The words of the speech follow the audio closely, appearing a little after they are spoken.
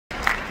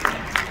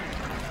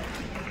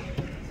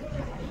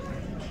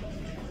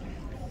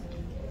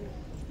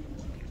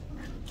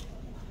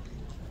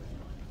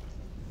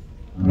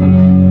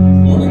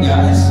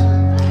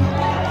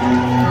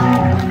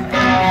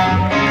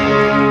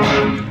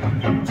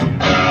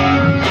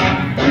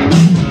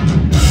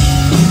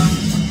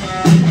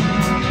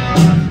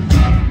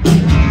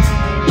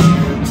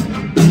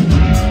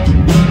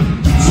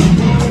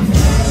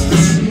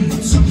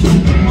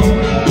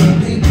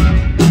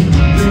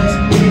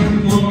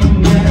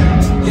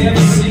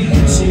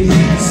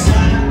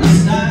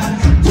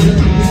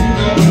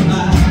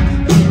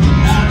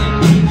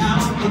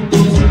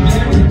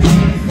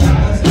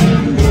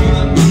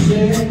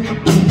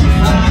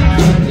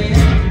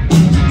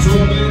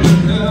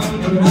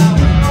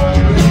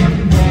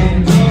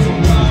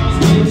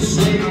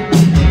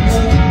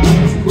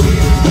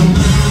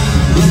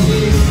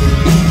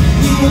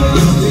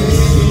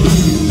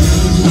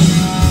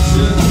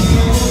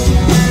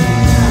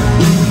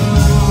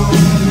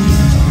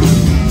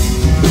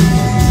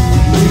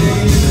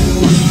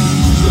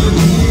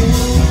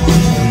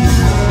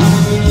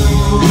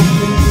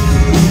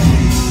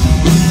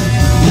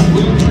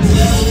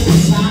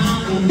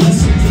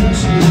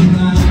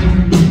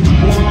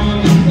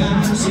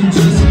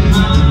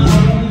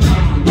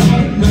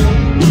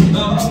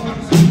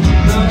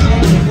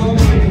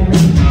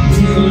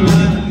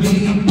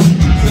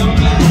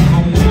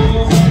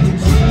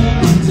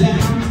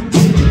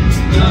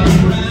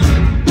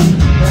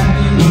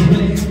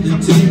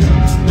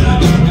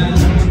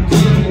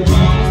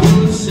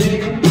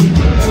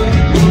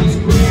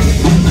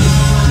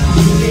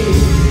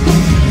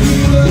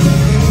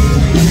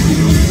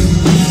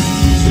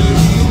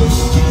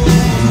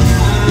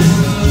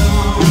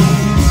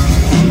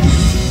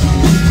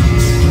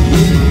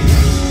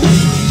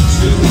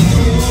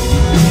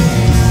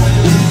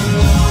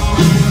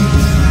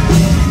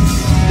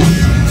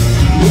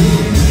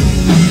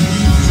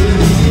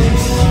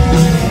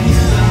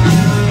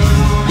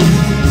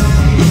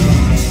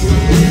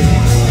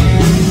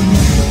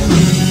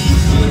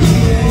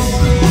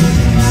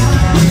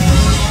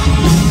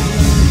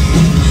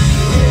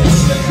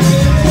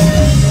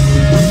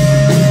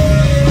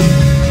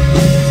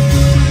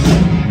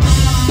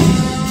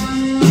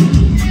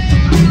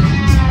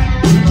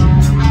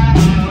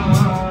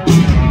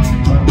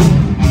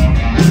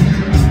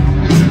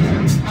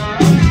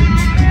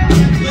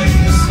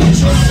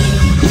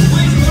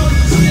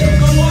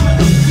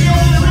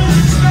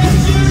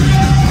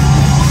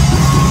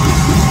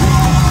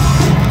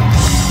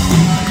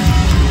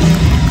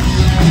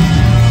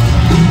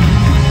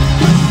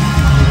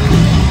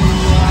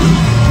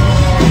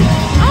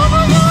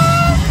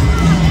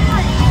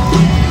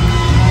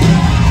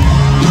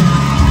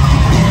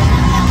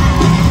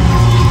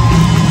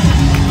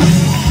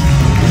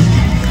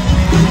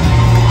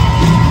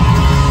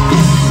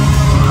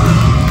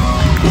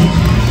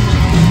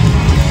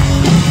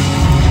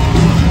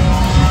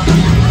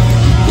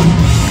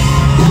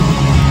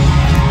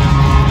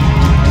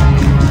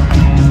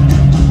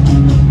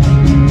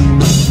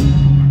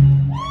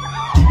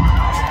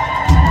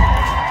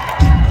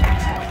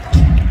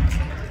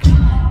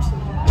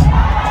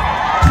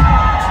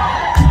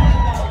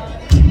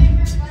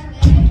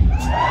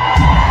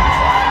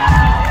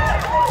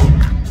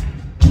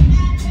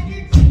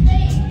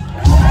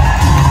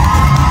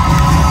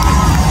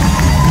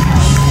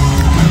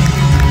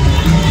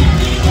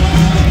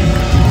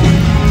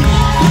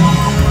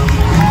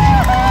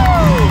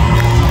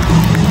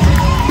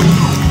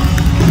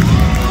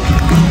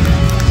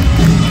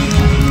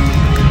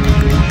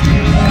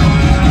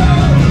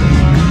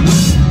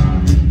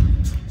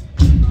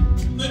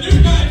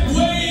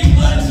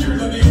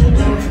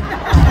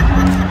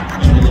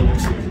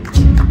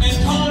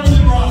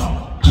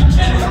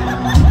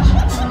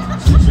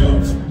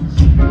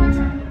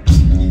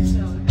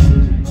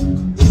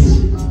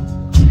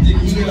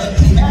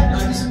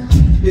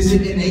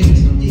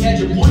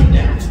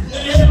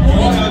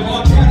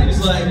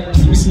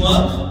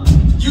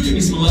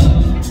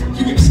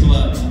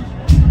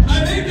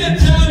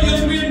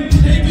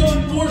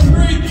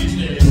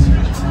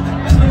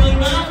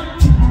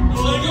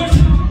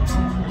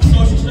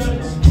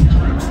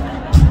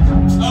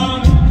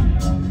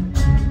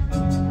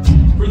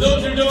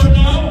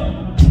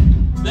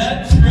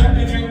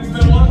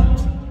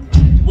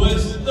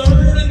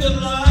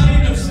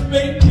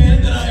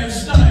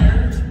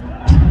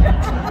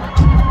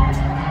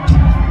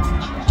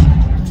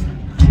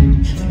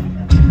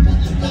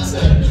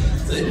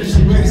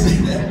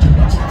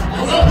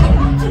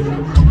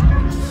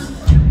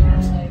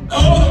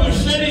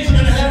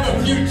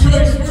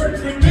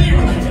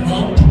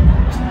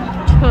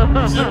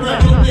Except for I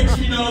don't think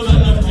she knows I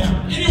left town.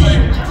 Anyway,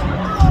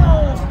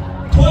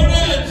 point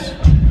is,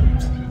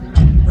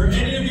 for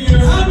any of you,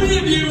 how many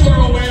of you are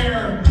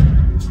aware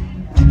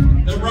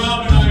that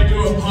Rob and I do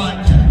a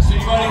podcast?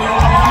 Anybody know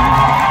that?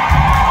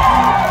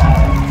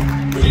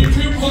 We do 2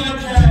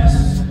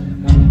 podcasts.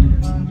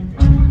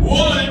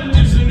 One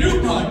is the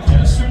new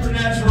podcast,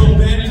 Supernatural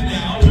Then and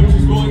Now, which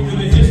is going through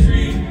the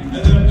history and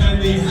the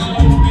how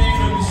it's made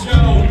of the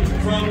show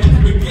from its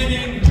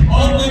beginning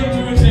all the way to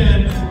its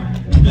end.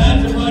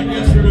 That's the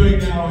podcast we're doing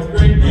now with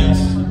great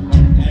guests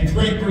and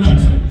great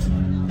production.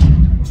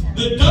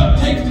 The duct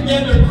tape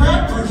together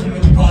crap version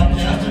of the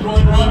podcast is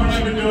one Rob and I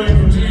have been doing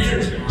for 2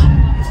 years now.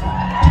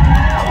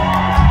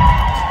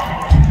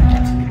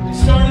 It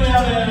started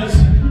out as,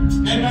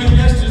 and my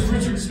guest is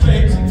Richard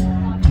Speight,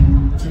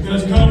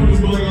 because COVID was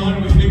going on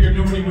and we figured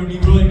nobody would be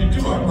willing to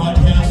do our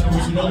podcast, and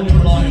we should only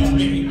rely on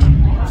me.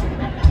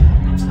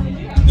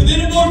 And then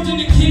it morphed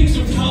into Kings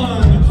of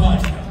Con, the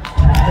podcast.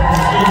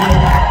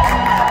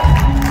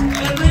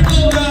 And I bring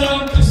all that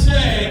up to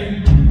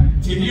say,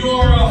 if you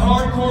are a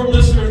hardcore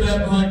listener to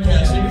that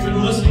podcast, and you've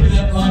been listening to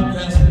that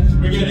podcast since the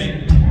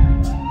beginning,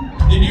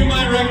 then you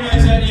might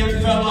recognize that young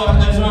fella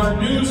as our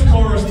news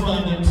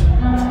correspondent.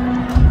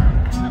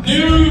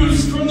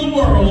 News from the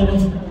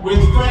world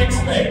with Frank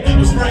Speight. That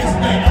was Frank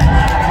Speight.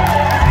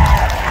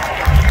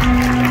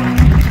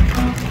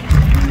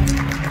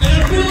 And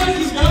I feel like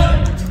he's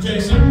got it,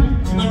 Jason.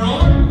 Am I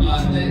wrong?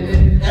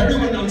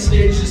 Everyone on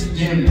stage just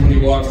dimmed when he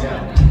walked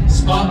out. The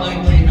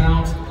spotlight came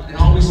out, and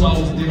all we saw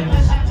was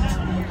dimness.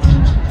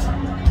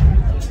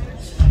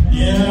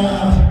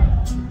 Yeah.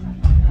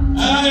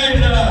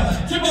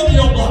 Tip up the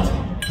old block.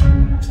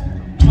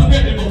 I've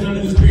got nipples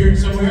under this beard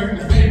somewhere,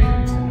 I think.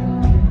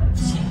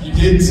 You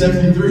did in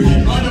 73. I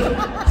know,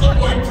 some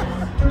point.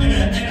 And a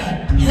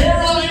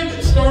hairline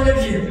that started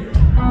here.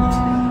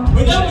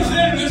 But that was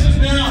then, this is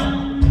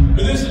now.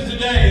 But this is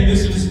today, and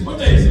this is, what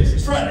day is this?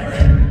 It's Friday,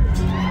 right?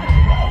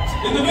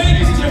 In the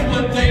Vegas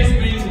template, days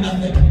mean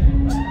nothing.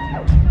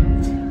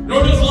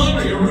 Nor does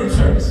laundry or room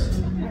service.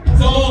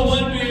 It's all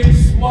one big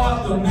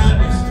swath of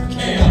madness, of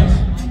chaos.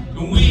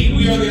 And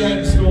we are the eye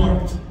of the storm.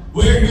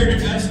 We're here to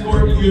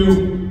escort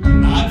you,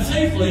 not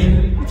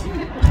safely,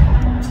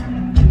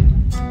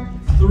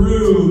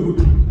 through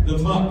the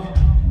muck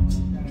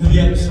to the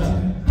other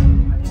side.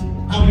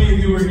 How many of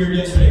you were here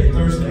yesterday,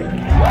 Thursday?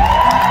 And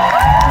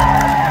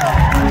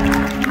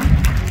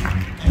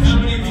how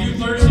many of you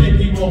Thursday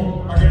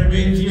people are going to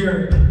be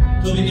here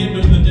till the end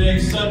of the day,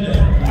 Sunday?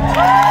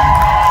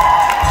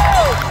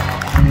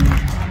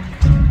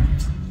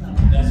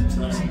 That's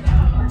impressive.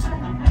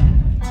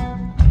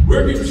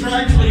 We're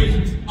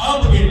contractually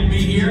obligated to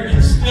be here,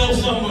 and still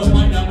some of us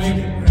might not make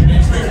it.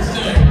 It's fair to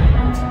say.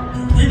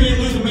 We may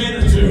lose a man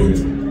or two.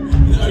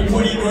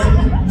 What are you doing?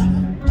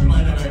 You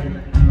might not make it.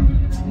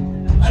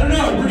 I don't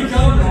know. I'm pretty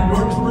confident.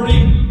 Norton's pretty.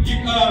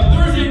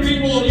 Thursday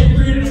people, you've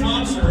created a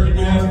monster, and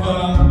you have,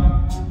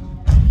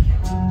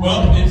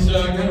 well, it's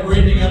kind of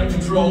raging out of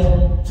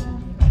control,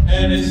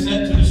 and it's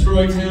set to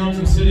destroy towns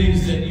and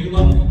cities that you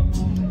love.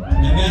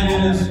 And that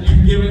is,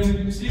 you've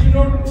given Stephen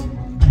Norton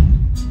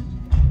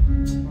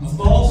a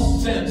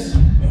false sense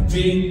of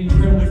being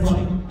incredibly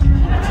funny.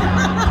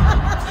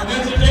 And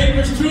that's a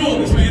dangerous tool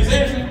in this man's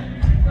head.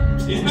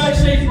 He's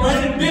backstage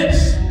writing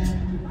bits.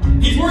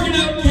 He's working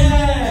out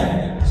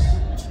gags.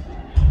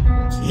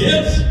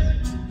 Yes.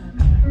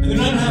 And they're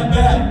not half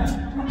bad.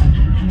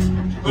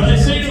 But I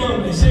say to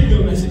him, I say,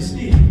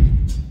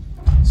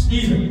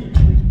 Stephen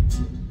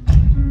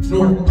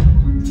Norton,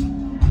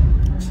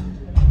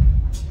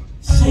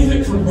 save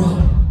it for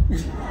Rob.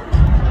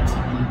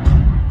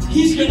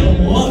 He's gonna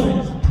love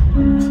it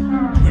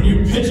when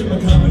you pitch him a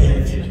comedy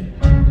idea.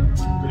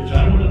 Rich, I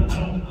don't want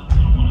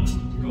to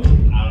go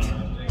out of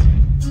the thing.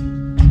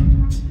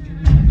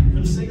 For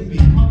the sake of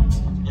being pumped,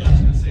 yeah, I was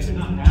going to say they're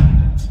not half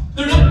bad.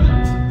 They're not.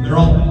 They're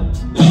all bad.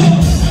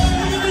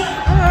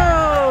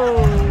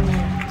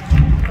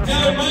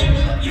 Now, Mike,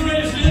 you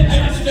understand? I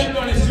just stepped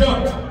on his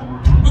joke.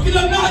 Because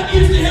I'm not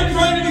used to him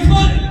trying to be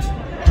funny.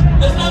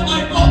 That's not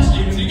my fault,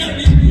 Stephen. You gotta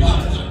be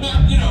honest. I'm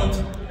not,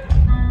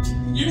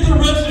 you're the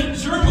resident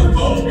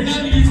germaphobe. You're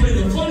not usually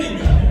the funny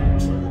guy.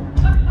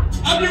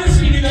 I've never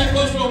seen you that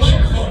close to a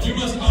microphone. You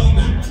must own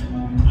that.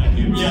 I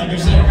do. Yeah, you're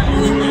saying you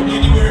wouldn't be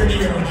anywhere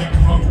near a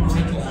microphone from a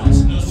rental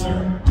house. No,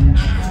 sir.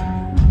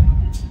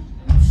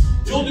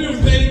 You'll do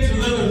things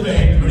with other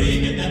things, but he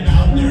ain't getting that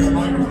mouth near a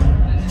microphone.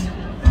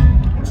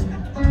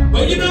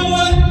 But you know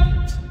what?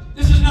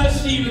 This is not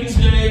Stephen's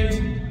day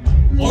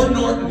or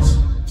Norton's.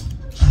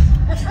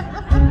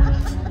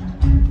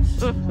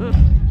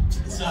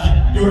 It's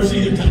not yours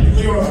either,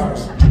 technically, or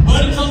ours.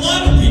 But it's a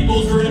lot of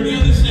people's who are going to be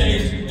on the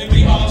stage and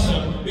be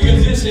awesome,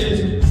 because this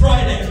is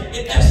Friday.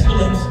 It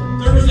escalates.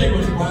 Thursday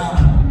was wow.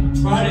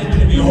 Friday's going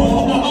to be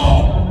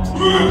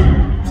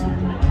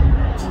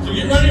So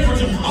get ready for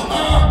some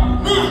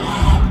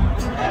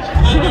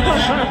That's going to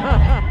happen.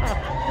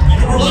 And if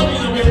we're lucky,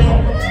 there'll be a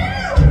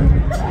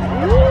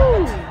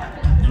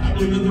and I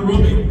believe that there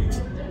will be.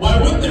 Why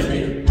wouldn't there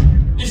be?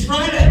 It's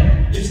Friday.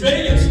 It's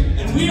Vegas.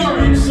 And we are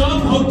in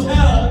some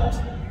hotel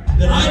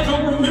that I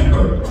don't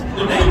remember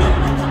the name of.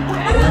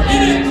 We're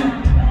in it.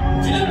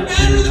 It doesn't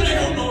matter that I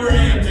don't know where I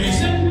am,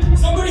 Jason.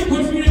 Somebody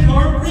puts me in a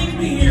car and brings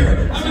me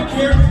here. I'm a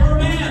character for a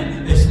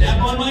man. They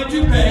snap on my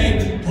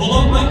toupee, pull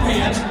up my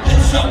pants,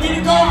 and shove me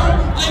in a car.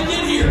 I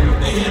get here.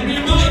 They hand me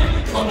a mic.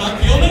 If I'm not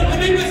feeling it, I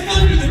make my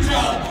son do the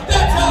job.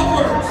 That's how it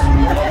works.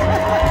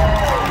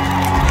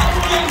 That's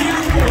what I'm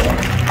here for.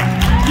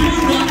 Do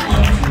not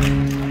much.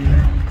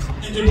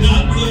 And do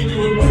not really do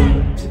it well.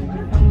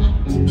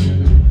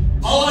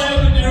 All I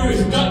have to do is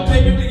duct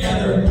tape it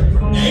together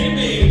from A to B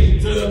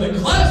so that the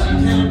classy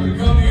town can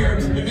come here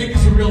and make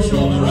this a real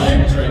show, am I right?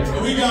 That's right.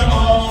 And we got,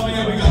 oh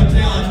man, we got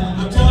talent.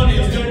 I'm telling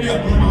you, it's going to be a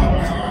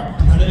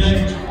kind of day.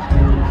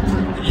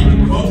 And you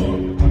can quote me.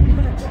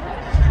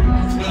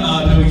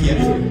 No, we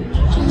can't.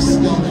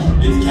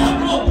 It's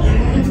capital.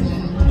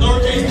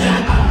 Lowercase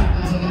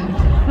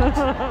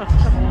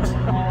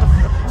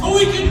but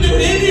we couldn't do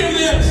any of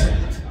this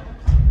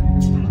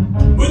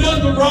without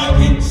the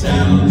rocking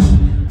sounds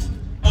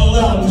of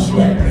Louden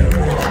Swain.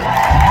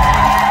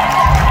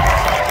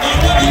 Now,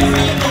 what do you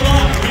think a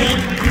lot?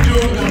 We do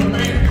it without a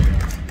band.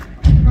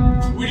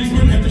 We just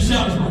wouldn't have to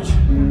shout as much.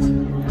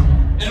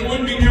 And it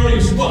wouldn't be nearly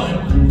as fun.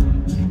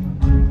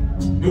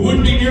 It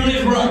wouldn't be nearly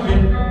as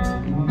rocking.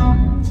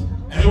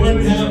 And it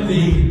wouldn't have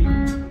the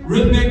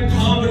rhythmic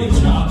comedy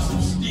chops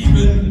of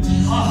Stephen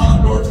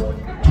Ha-Ha Norton.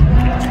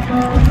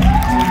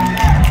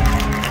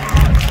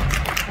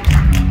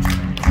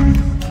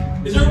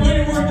 Is there a way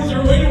to work? Is there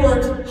a way to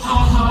work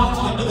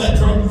ha-ha onto that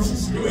drum?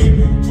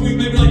 Can we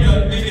maybe like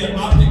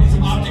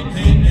some optic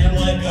paint and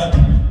like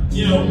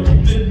you know,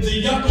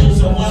 the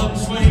yuckles of Louden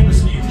Swain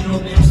received, you know,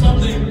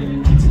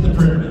 something. It's in the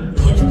printer. It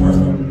looks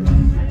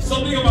perfect.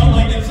 Something about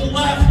like it's a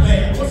laugh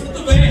band. What's with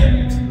the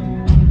band?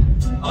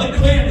 I like the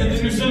band.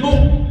 The new symbol.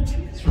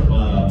 It's from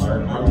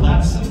our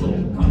last single,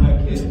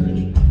 Comeback Kid,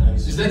 Rich.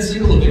 Nice. Is that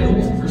single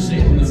available for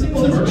sale in the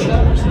merch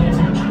shop?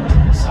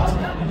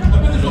 I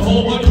bet there's a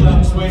whole bunch of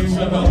Louden Swain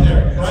stuff out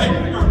there, right?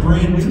 Our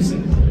brand new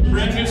single.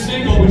 Brand new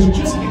single, Which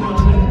just came out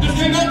today. just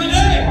came out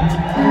today.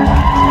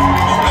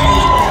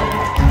 Available.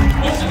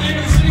 What's the name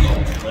of the single?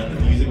 Let the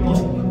music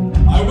play.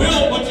 I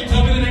will, once you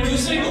tell me the name of the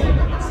single.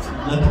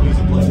 Let the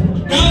music play.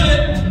 Got it.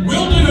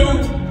 Will do.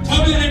 Tell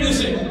me the name of the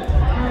single.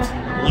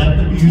 Let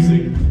the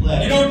music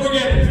play. You don't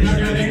forget it if you're not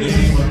going to name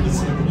the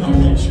single.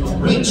 Okay, sure.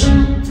 Rich,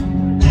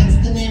 that's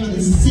the name of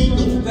the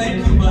single.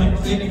 Thank you, Mike.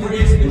 Thank you for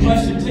answering the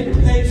question. Take a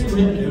page from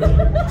him, dude.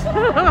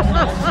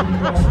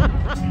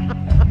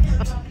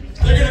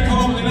 They're going to come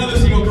up with another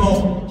single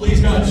called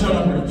Please God, Shut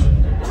Up, Rich.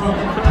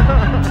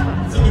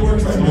 Something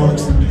works right now.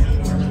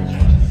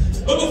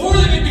 But before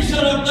they make me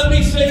shut up, let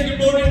me say good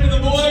morning to the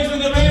boys in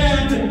the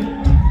band.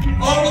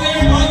 Over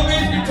there on the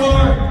bass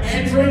guitar,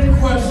 answering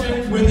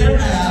questions when they're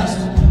asked,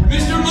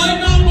 Mr.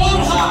 Mike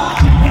Omundson.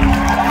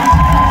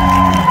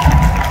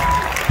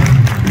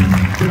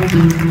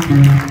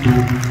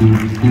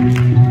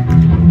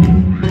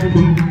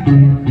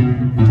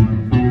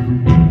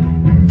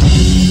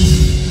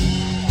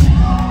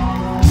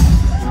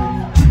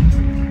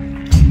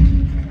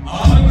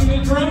 On the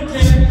drum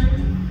kit.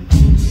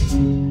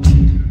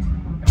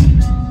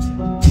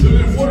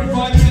 Doing a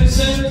 45-minute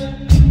set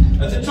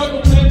at the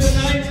Chuckle Tent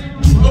tonight.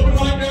 Open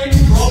mic night.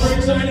 We're all very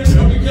excited. We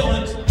hope you kill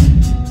it.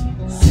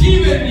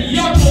 Stephen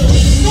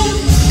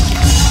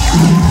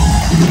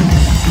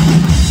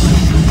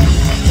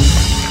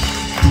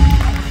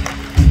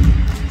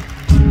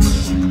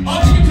on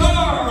the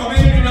guitar, a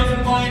man who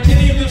doesn't find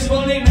any of this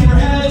funny, never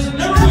has,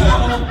 never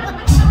will.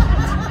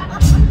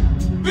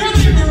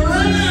 Billy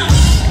Moran.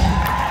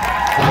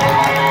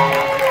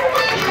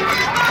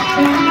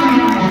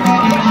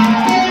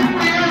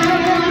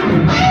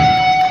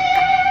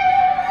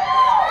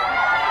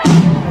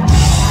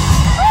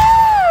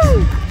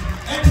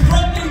 And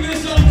fronting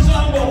this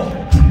ensemble,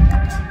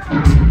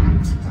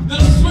 the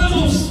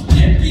swizzle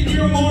stick in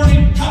your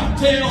morning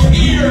cocktail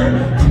here.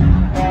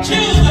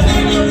 Kill the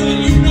hangover that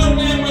you know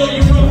damn well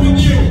you brought with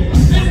you.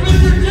 It's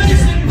Mr.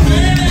 Jason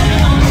Van.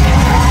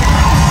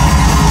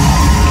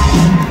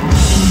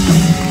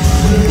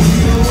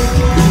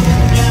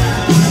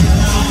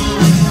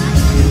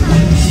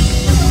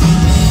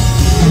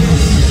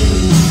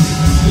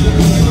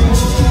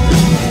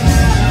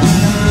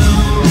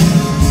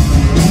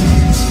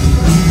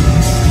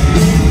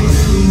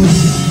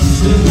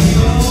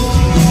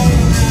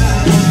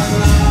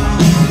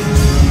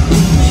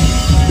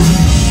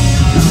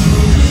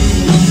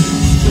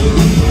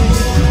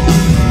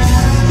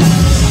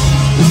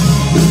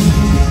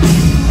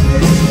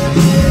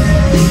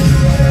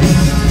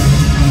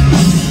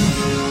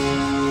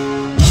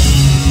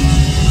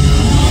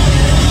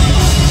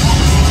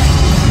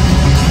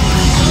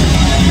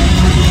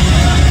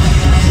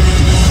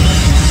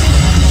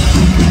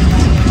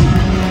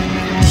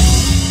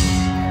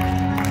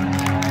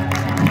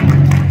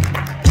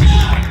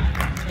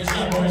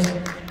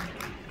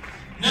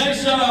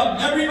 Nice job,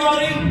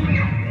 everybody.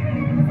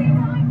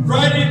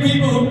 Friday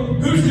people,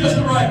 who's just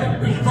arriving?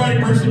 Who's a Friday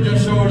person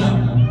just showing up?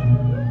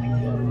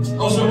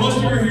 Oh, so most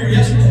of you were here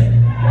yesterday.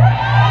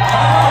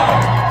 Oh,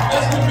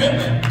 that's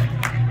commitment.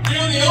 You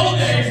know, the old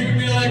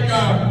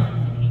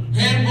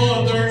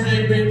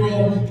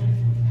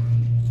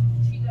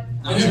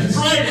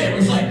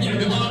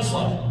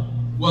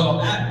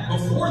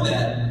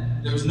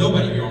there was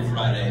nobody here on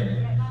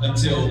Friday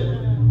until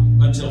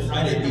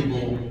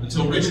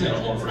Rich got a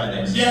hold of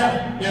Fridays.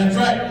 Yeah, that's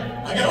right.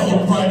 I got a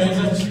hold of Fridays.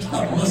 I just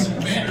stopped listening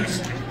to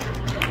manners.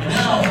 And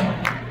now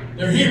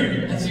they're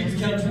here. That seems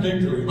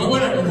contradictory. But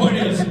whatever, the point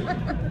is,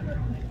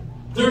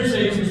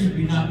 Thursdays used to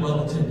be not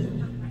well attended.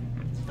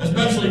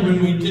 Especially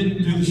when we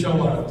didn't do the show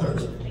on a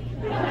Thursday.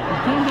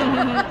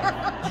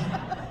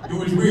 It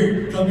was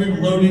weird. Come here,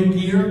 load in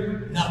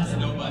gear,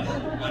 nothing. Nobody,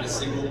 not a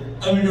single.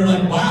 I mean, you're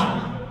like,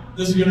 wow,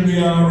 this is going to be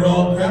a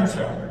real crap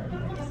show.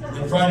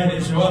 And Friday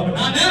didn't show up, but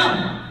not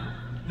now.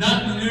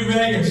 Not in the New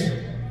Vegas.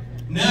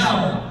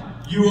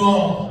 Now, you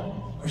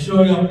all are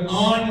showing up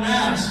en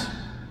masse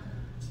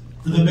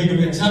for the big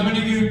events. How many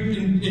of you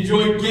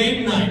enjoyed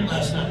game night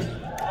last night?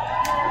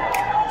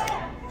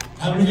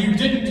 How many of you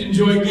didn't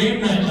enjoy game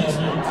night last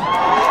night? A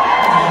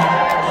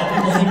lot of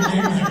people hated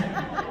game night.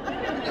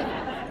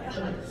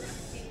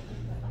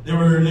 They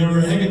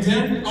were hanging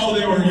 10? Oh,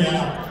 they were,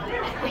 yeah.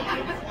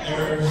 They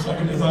were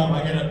sucking the thumb.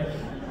 I gotta.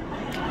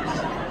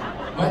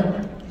 What?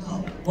 No.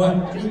 What?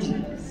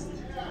 Drinking.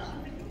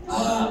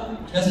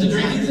 That's the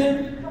drinking thing?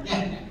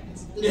 Yeah.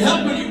 It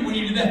helped when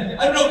you did that.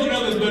 I don't know if you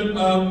know this, but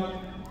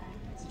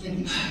It's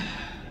drinking.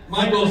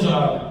 Michael's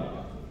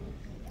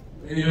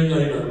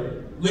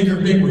liquor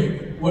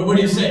bigwig. What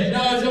do you say? No,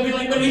 it's gonna be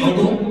like, but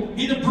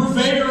he's a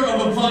purveyor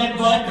of a fine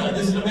vodka.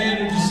 This is a man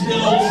who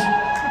distills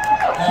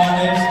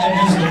and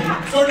has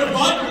started a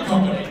vodka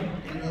company.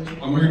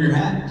 I'm wearing your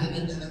hat.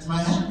 That's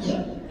my hat,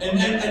 yeah.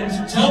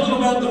 And tell them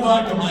about the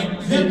vodka,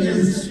 Mike. It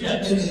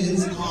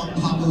is called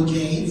Pablo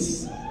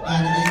Gates,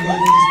 and it is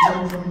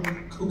distilled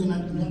from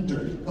coconut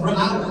nectar, a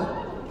flower.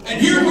 And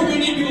here's what we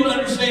need people to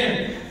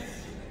understand.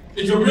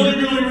 It's a really,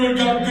 really, really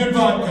good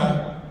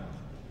vodka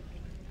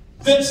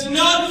that's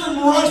not from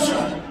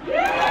Russia.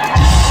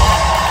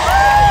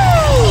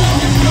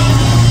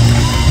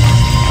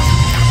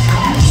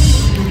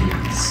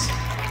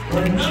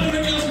 None of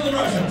it goes to the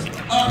Russians.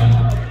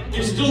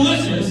 It's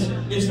delicious.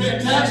 It's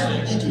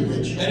fantastic. Thank you,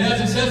 Rich. And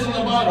as it says on the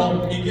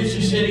bottle, it gets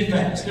you shitty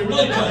fast. It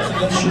really does.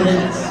 It sure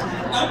does.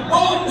 I'm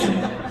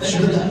bummed. It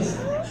sure does.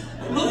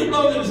 I'm really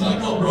bummed that it's not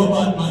called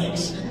robot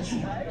mics.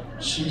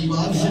 Shitty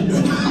vodka.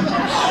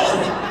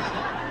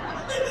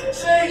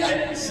 I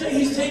didn't say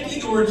he's taking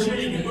the word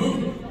shitty and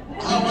moving.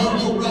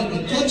 Oh, right.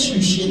 It gets you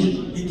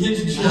shitty. It gets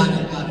you Got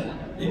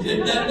shitty.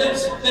 it.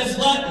 That's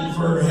Latin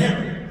for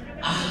hammer.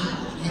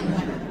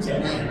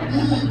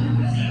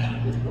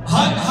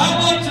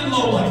 Highlights and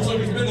lowlights. Look,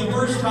 it's been the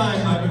first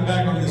time I've been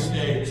back on this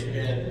stage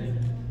in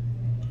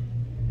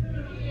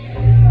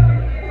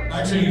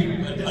actually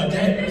a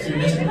day. So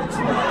yesterday.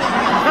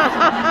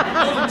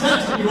 That was a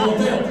test and you all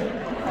failed.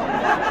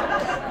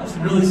 That's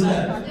really sad.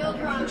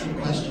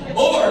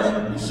 Or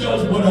it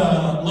shows what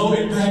a low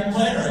impact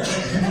player I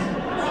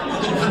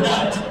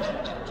forgot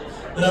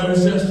that I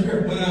was just here.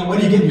 When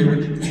do you get here,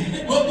 Rich?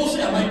 Well, we'll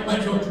see. I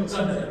might show it to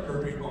Sunday for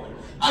a brief moment.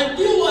 I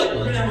feel like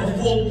we're going to have a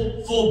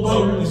full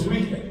boat this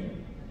weekend.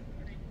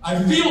 I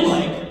feel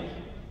like,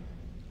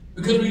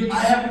 because I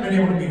haven't been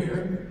able to be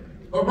here,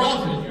 but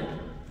Rob's been here.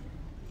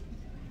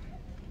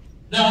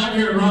 Now I'm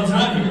here and Rob's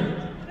not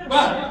here,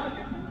 but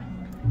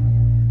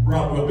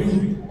Rob will be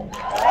here.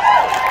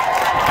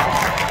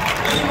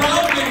 And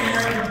Rob's been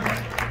here,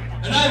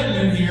 and I haven't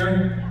been here,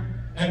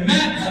 and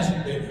Matt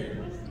hasn't been here.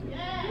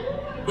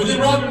 But then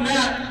Rob and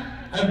Matt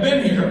have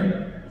been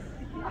here,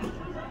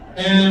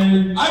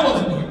 and I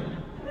wasn't here.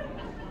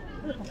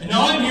 And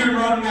now I'm here and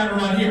Rob and Matt are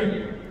not here.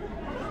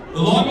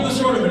 The long and the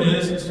short of it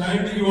is, it's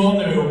time that you all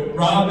knew,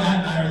 Rob, Matt,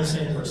 and I are the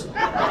same person.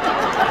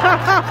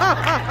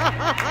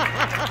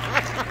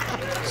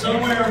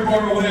 Somewhere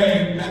far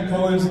away, Matt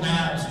Cohen's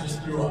abs just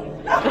threw up.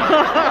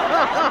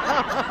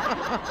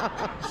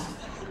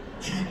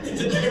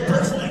 They're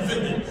perfectly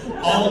fitted,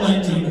 all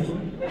 19 of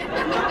them.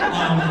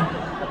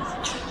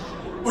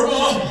 We're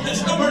all,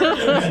 somewhere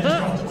getting to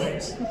drop the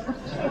weights.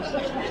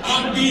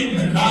 I'm beating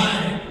the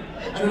line.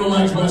 I don't know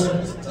why it's Western.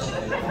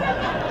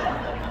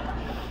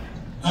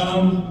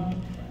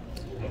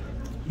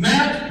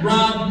 Matt,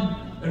 Rob,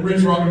 and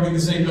Rich are all going to be in the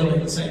same building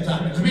at the same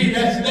time. And to me,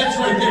 that's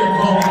right there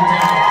calling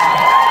attention.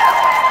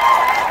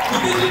 But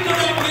this isn't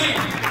about me,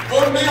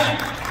 or Matt,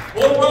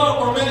 or Rob,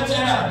 or Matt's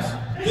abs.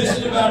 This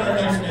is about our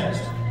next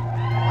guest. The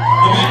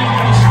man who's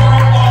going to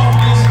start off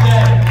this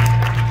day.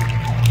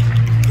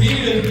 He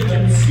is a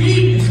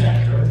genius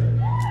actor,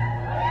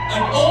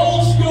 an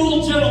old school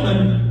gentleman,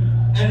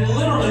 and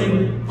literally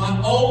my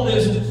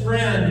oldest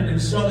friend in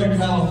Southern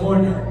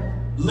California.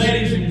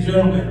 Ladies and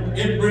gentlemen,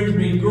 it brings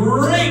me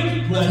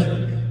great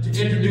pleasure to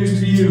introduce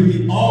to you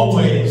the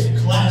always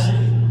classy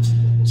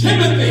Tim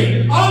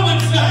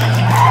Omundson.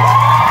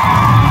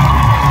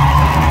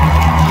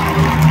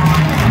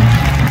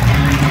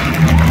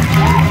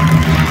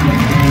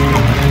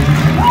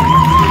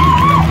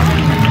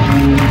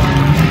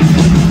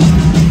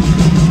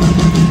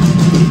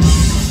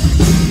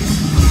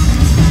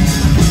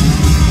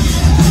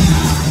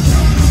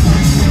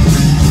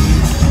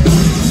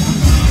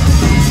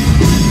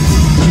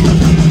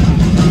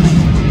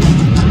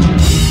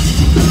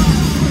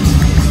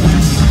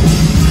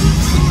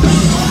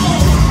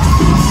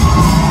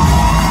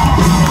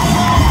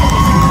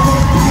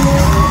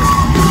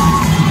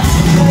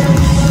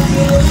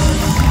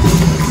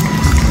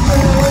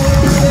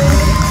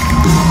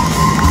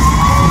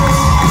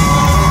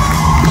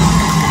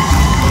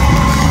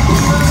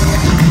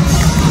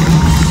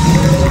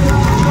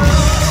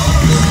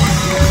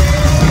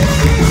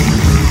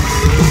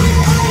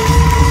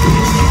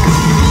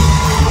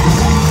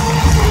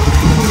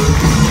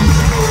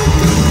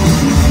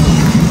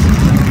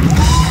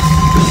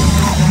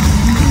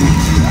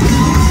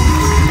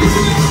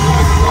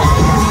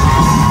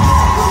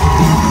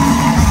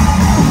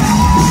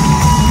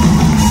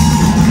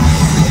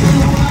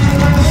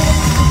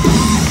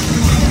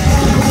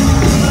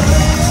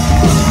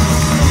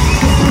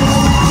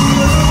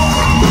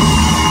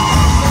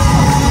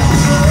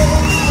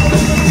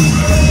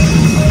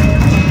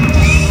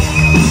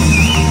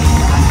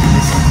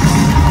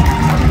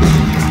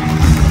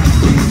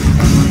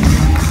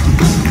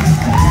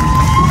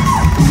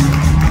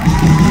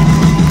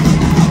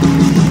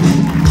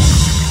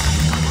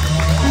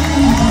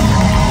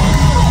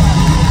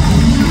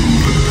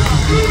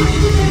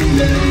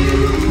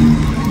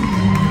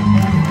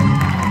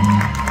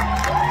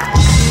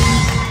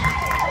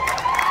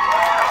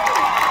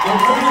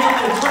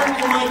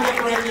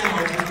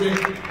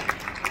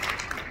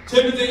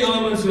 Tim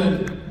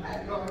Omundson.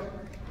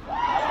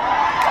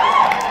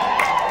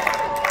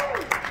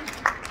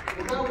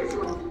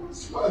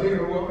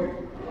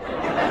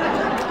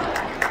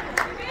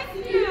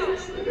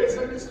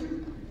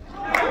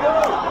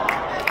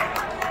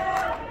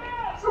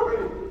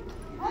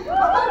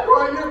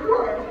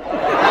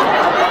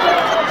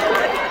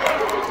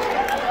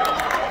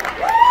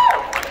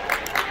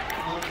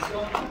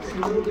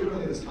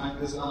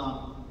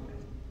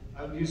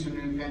 I've used some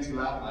new fancy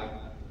lap mic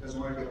because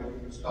I'm going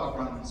to stop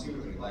running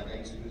conceivably like I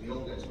used to do in the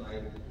old days when I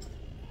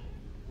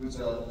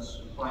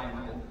was flying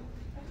my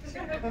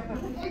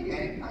Hey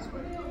gang, how's it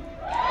going?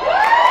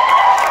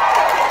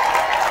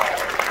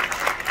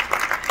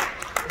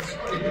 It's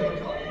funny people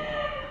talking.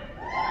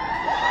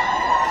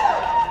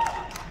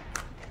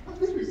 I've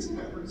never seen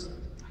that person.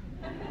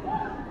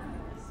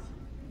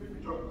 Maybe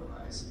drop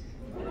my eyes.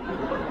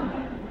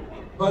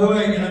 By the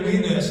way, and I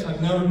mean this,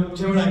 I've known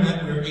Tim and I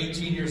met when we were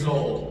 18 years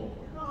old.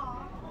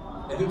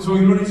 And so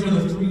we've known each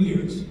other 3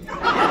 years.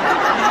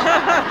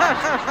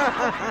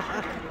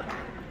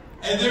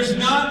 And there's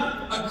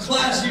not a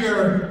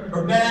classier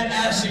or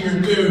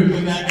badassier dude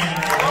than that man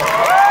right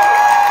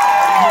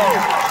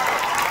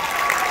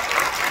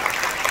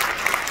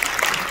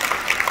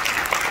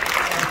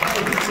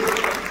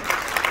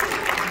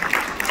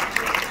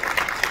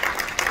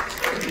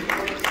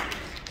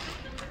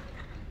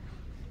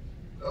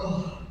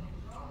Oh.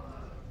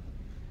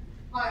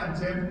 Hi, I'm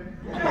Tim.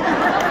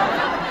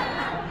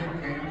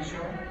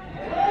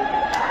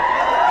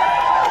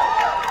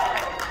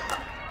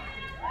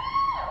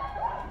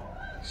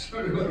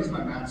 Everybody's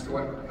my mask to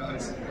wipe my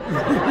eyes.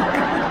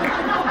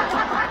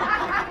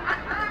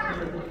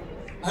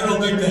 I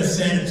don't think that's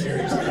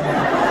sanitary.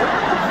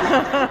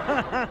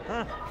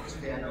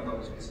 Today I know I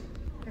was missing.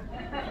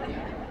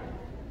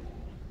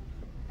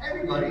 Hey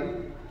everybody.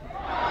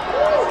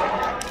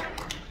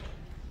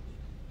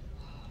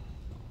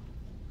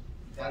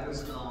 That was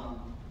a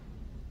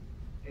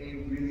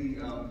really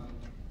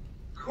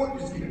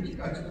gorgeous gift you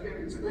guys gave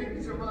me, so thank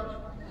you so much.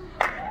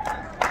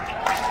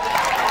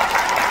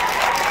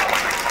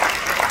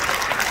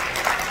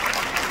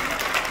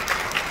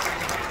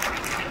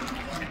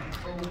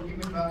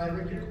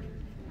 Richard.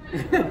 I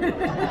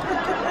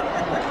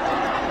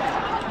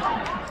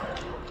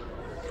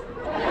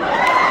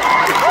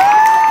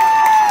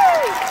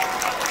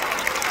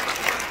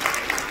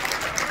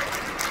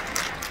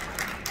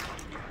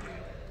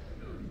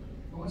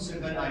want to say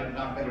that I'm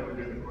not better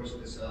during the course of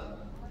this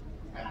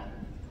panel.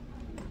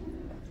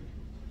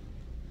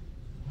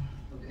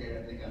 Okay, I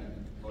think I'm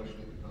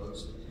emotionally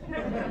composed.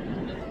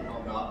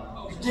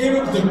 Oh, damn it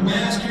with the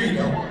mask, here you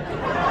go.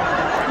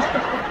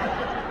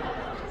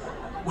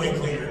 Way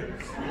cleaner.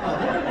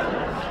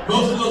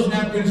 Most of those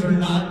napkins are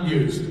not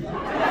used.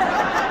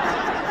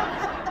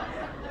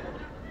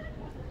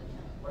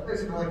 What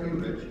does it like you,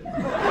 Rich?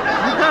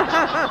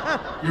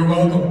 You're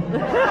welcome.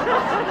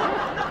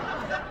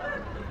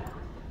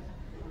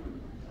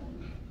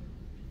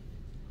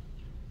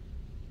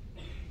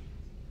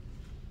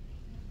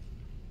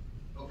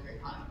 Okay,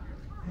 hi.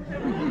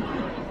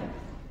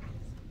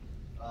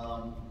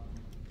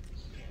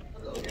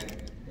 Hello again.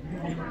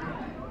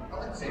 I'd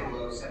like to say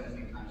hello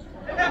 17 times.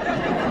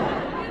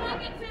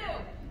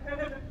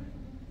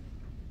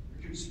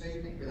 Richard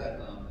Spade, thank you for that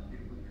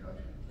beautiful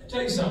introduction. I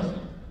tell you something.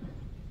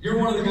 You're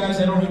one of the guys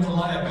I don't have to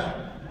lie about.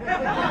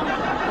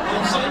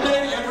 On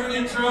Sunday, every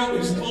intro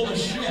is full of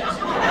shit.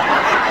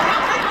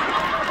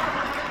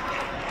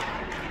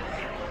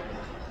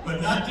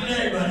 But not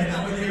today, buddy.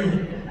 Not with you.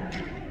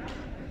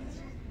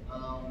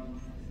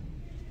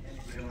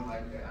 We don't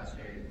like to ask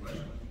you a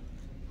question.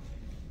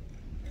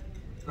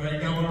 Right, you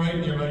got one right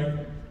there, buddy.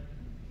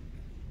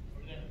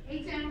 Hey,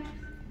 Tim.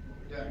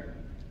 We're done here.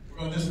 We're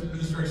going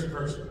this direction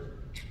first.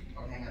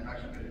 Oh, hang on,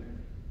 actually, good.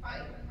 Hi.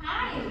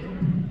 Hi.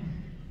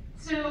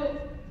 So,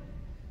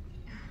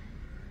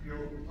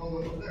 You're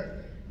over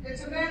there.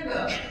 It's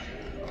Amanda.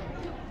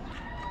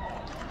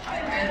 Hi,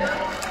 Amanda.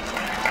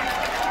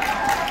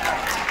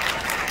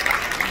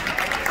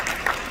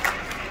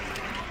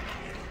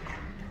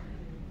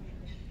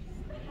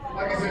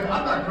 Like I said,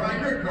 I'm not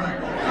crying, you're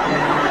crying.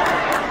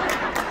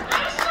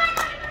 I'm so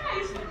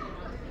surprised.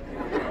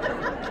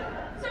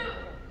 So,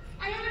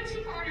 I have a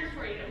two-parter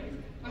for you.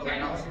 Okay.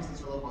 Allison's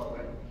this all about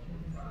way.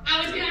 I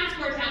was going to ask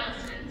for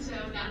Allison, so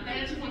that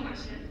answers one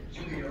question.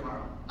 She'll be here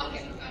tomorrow.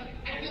 Okay.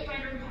 I feel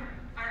fine tomorrow.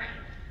 All right.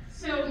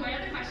 So, my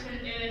other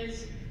question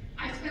is,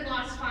 I spent the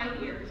last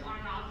 5 years on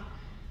and off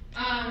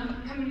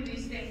coming to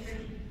these things and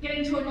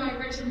getting to annoy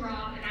Rich and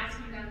Rob and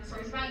asking them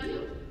stories about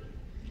you.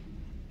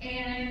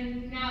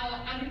 And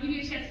now I'm going to give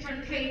you a chance to turn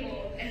the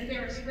table and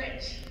embarrass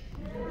Rich.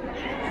 So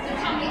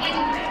tell me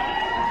anything.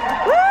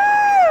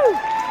 Woo!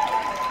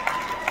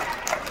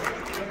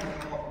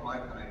 My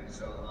kind,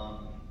 so,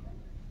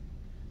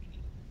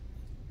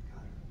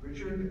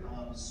 Richard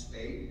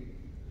Spade.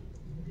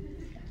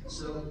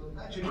 So,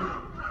 imagine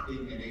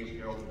being an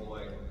 18-year-old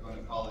boy going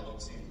to college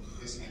and seeing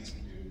this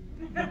handsome dude.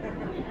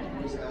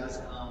 Who's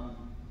as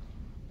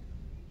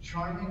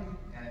charming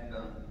and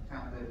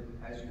talented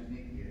as you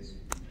think he is.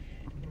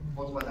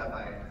 multiply that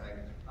by like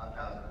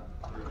 1,000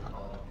 for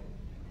college.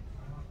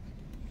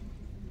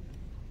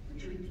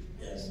 Richard?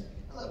 Yes.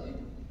 I love you.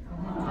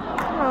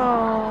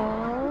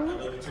 I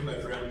love you too, my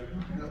friend.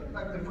 In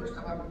fact, the first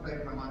time I ever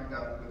played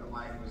harmonica with a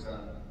mic was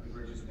with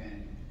Richard's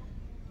band.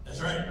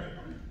 That's right.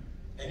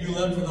 And you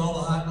left with all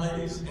the hot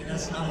ladies, and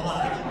that's not a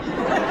lie.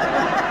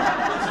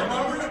 So if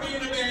I were to be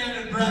in a band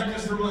and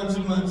practice for months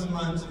and months and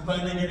months and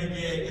finally get a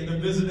gig, and the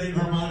visiting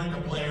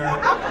harmonica player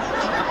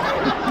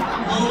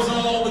mows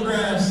all the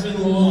grass in the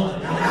lawn,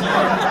 you know what I'm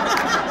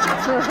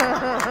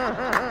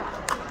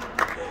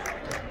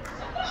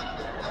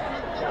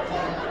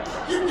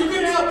saying? You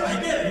can help,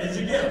 I get it, it's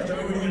a gift. So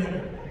what are you gonna do?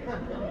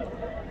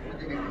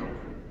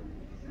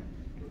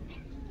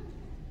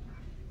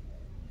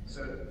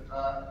 So, I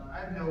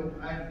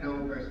have no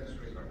embarrassing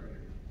stories about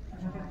Richard.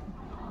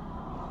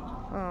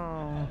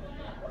 Oh.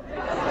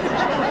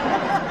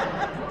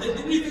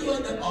 Didn't you feel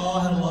like that awe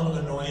had a lot of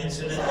annoyance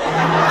in it?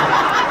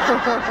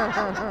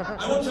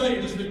 I will tell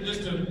you, just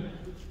to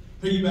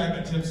piggyback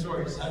on Tim's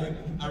story, because I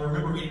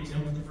remember meeting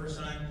Tim for the first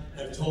time,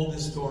 and I've told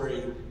this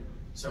story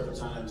several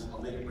times.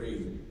 I'll make it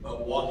brief.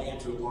 But walking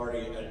into a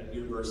party at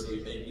University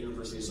of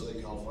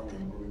Southern California,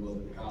 where we both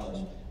went to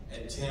college,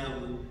 and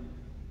Tim,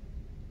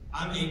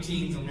 I'm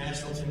 18 from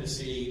Nashville,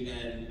 Tennessee,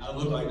 and I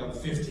look like I'm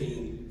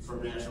 15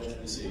 from Nashville,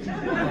 Tennessee.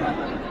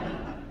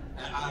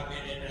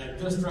 And I'm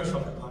just fresh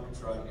off the pumpkin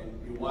truck,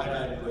 and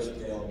wide-eyed and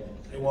bushy-tailed.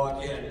 And I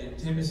walk in, and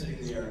Tim is sitting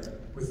there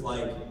with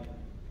like,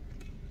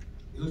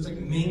 he looks like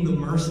Ming the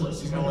Merciless.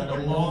 He's got like a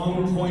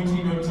long,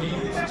 pointy goatee,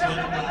 this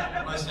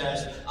jet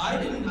mustache. I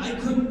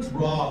couldn't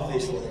draw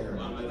facial hair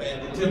on my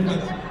band. And Tim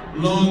got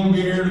long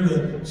beard,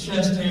 the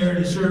chest hair, and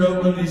his shirt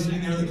open, and he's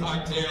sitting there with a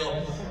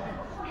cocktail.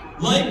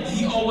 Like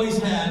he always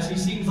has, he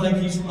seems like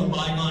he's from a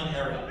bygone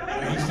era.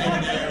 You know, he's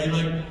standing there, and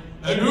he's like,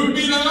 and who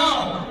be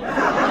now?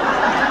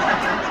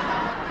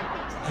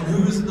 And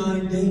who is thy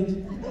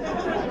date?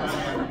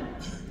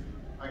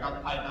 I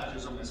got pipe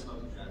patches on my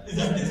smoking jacket.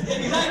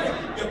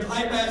 Exactly. Got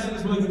pipe patches on the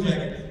smoking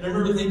jacket. And I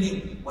remember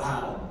thinking,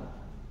 wow,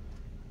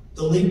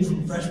 the leap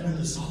from freshman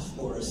to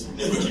sophomore is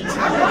significant. Will I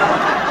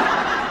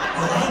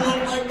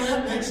look like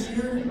that next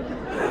year?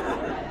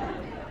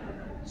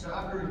 So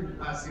after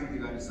passing with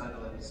you, I decided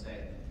to let you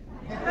stay.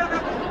 Hey,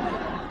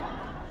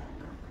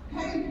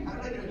 how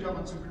did I get a job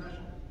on Supernatural?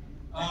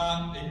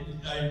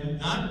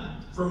 Not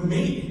for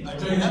me. I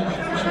tell you that much.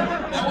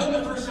 That wasn't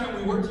the first time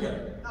we worked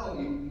together. No,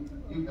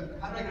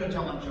 how did I get a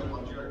job on Joe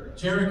on Jericho?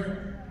 Jericho.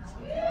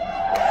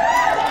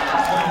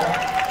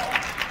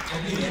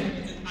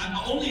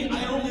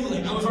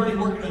 I was already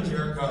working on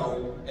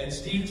Jericho, and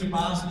Steve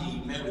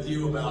Chbosky met with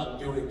you about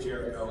doing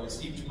Jericho. And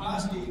Steve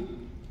Chbosky,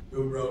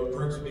 who wrote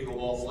Perks of Being a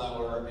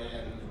Wallflower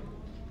and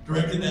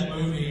directed that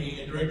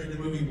movie, and directed the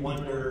movie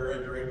Wonder,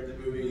 and directed the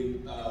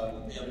movie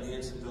Evan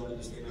Hansen film that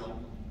just came out.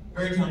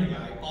 Very talented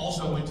guy.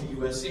 Also went to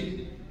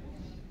USC,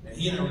 and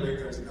he and I were great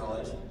friends in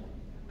college.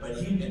 But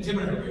and Tim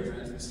and I were great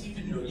friends, but Steve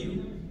didn't know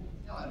you.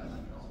 No, I didn't know.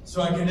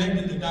 So I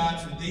connected the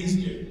dots with these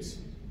dudes.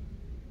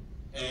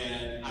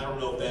 And I don't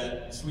know if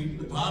that sweetened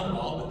the pot at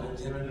all, but then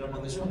Tim ended up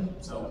on the show.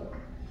 So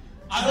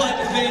I like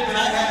to think that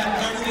I had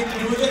everything to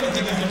do with it. I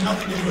think I had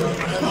nothing to do with it.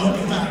 But I love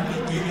the fact that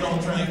we could all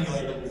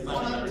triangulate it.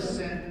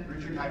 100%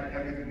 Richard had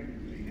everything to do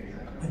with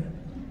it,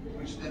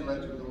 which then led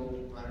to a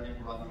little writer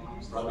named Robbie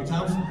Thompson. Robbie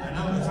Thompson, I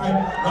know, that's right.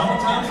 Robbie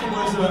Thompson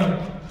was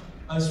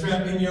a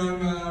strapping young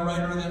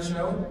writer on that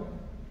show,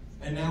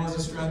 and now is a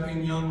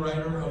strapping young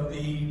writer of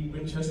the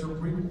Winchester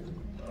prequel.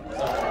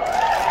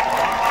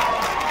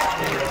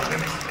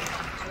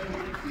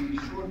 The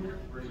short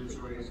version of the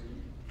story is,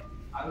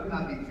 I would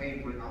not be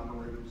paid for it not for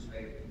Richard's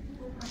faith.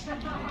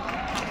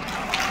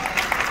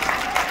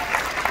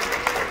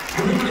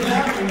 Remember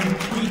that when you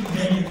tweet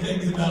negative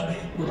things about me?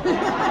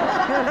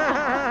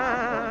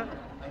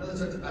 I know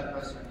that's a bad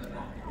precedent.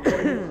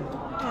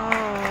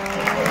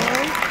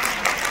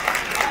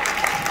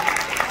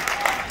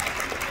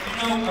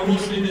 I will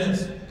say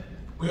this.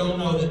 We all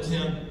know that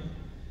Tim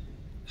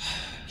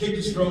kicked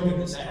a stroke in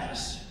his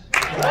ass.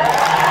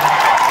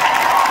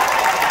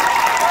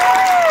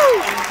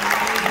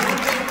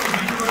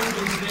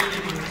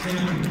 Tim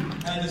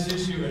had this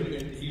issue, and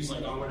he's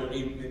like, I'm going to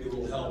need maybe a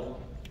little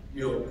help,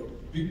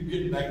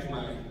 getting back to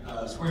my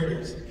square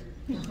dancing.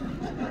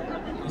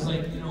 I was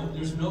like,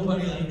 there's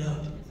nobody I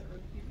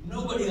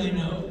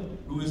know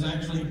who was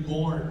actually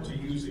born to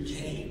use a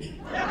cane.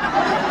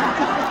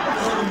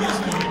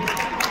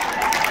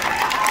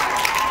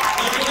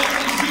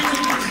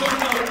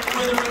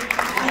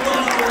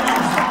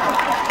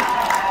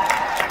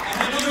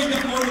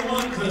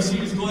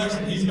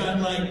 He's got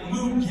like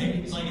moon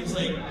canes, it's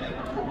like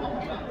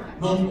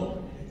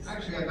multiple.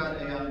 Actually, I got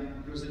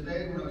there was a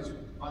day when I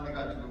finally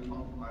got to a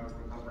pump for my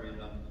recovery,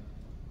 and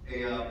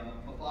a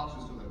box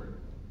was delivered.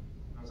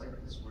 I was like,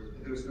 this is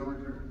weird. There was no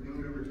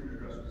return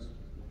address was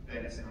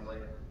Venice, and I was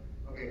like,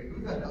 okay,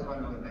 who the hell do I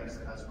know in Venice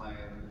that has my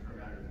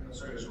return address?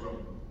 Sorry, this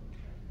room.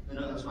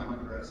 That's my home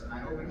address. And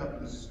I opened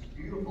up this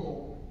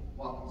beautiful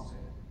walking stick,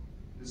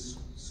 this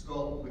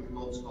skull with a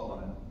gold skull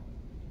on it.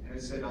 And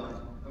it said,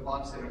 the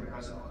box said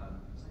impressive on it. I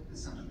was like,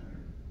 this sounds familiar.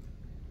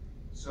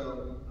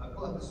 So I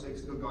pull out the stick,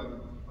 still going,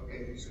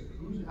 okay, so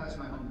who has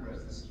my home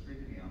address? This is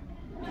freaking me out.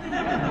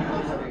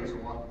 Vegas or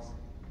walking.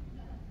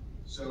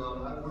 So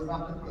we're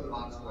about to throw the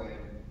box away.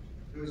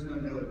 There was no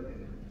note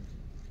in it.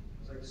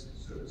 It's like,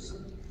 so this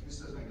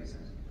doesn't make any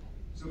sense.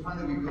 So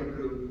finally we go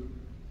through,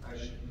 I'm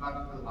about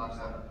to throw the box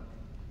out.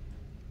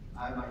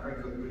 I have my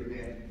friend go through it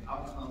again.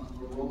 Out comes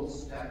a roll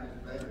stacked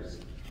with letters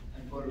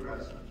and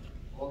photographs of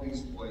all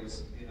these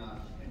boys in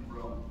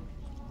Rome,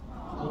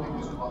 holding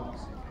this walking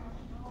stick.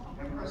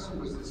 And impressive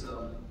was this,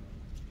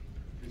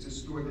 it's a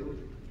store that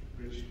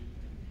Rich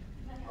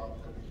brought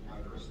to my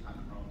first time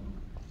in Rome.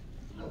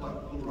 I bought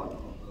a cool rock and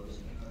roll those.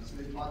 So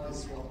they bought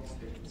this walking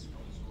stick from the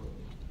store.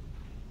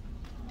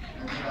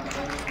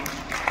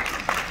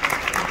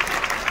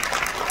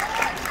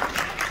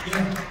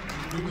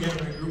 And we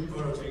have a group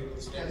photo taken.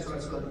 yeah, so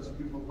it's a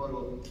beautiful photo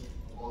of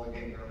all the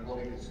gang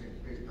holding this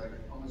basically like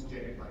almost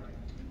Jamie like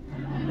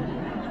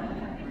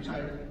which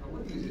I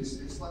wouldn't use.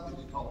 It's slightly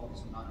too tall for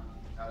these. I'm not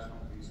as tall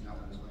for these now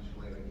when it's much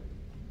later.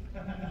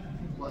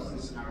 Plus,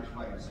 this is an Irish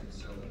fighting stick,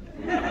 so really,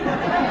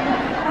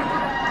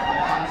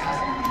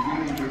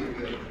 really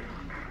good.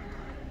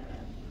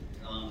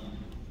 All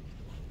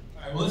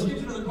right, well, let's get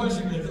to another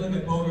question because I feel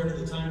like I bogered at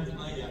the time of the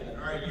night yet.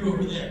 All right, you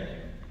over there.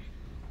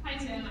 Hi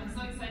Tim, I'm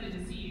so excited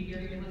to see you here.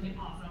 You're looking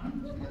awesome.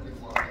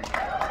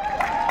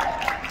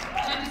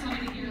 I just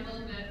wanted to hear a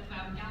little bit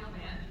about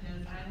Gallivant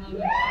because I love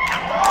it.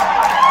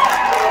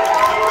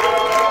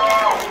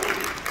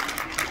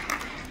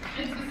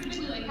 And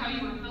specifically like how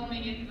you were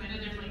filming it, because I know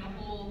there's like a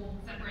whole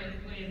separate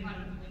way of how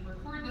to like,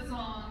 record the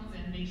songs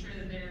and make sure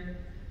that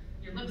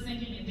you're lip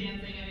syncing and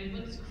dancing. I mean, it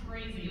looks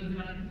crazy. It was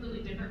about a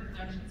completely different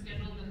production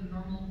schedule than the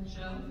normal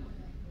show.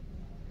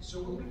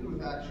 So what we do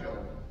with that show,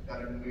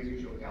 that amazing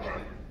show,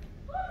 Gallivant.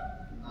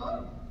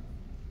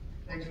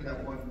 Thanks for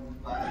that one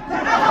last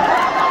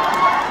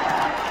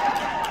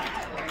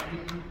we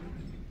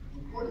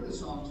recorded the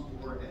songs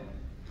beforehand.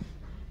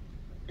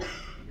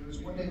 It was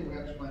one day we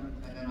actually went,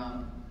 and then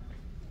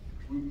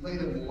we played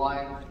them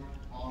live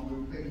on, we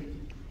played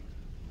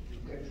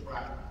a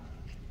track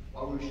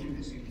while we were shooting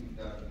the scene.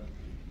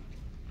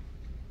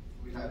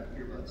 We had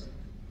earbuds.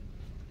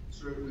 So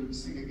we would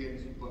sing again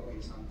to what we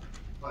sung.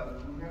 But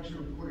when we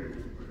actually recorded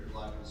it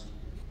live in the studio.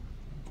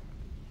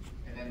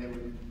 And then they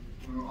would,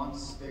 when we were on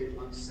stage,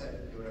 on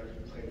set, they would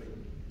actually play the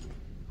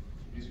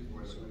music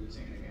for us, so we would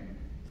sing it again.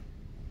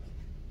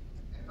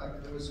 In fact,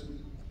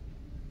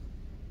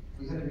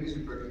 we had a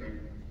music director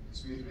named,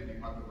 this music man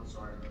named Michael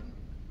Sorry,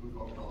 who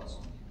called Fellas,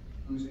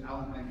 who's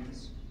Alan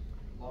Menken's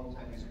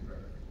longtime music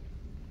director.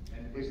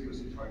 And basically was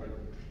in charge of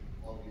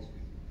all these people.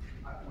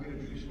 We had a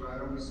tradition where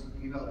I'd always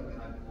email them the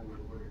night before we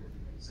recorded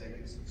and say,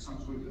 it's some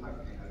sort of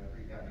hype thing, I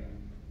freak out,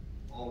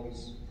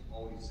 always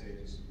say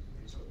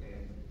it's okay.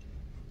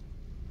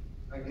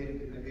 I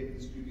did in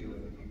the studio,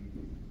 and he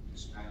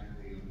just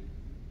magically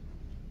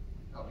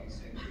helped me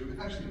sing. It was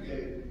actually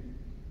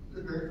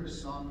the very first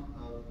song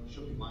of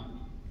She'll Be Mine,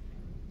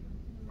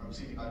 where I'm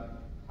singing about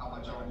how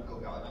much I want to kill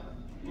God.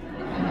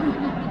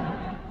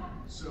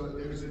 So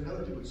there was a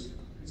note that was,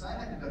 because I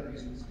hadn't done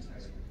music since high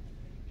school,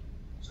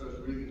 so it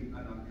was really an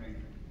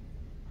untrained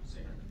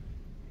singer,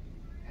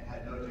 and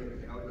had no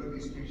technique. I would go to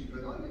these speeches and go,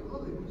 oh, you're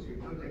lovely, but you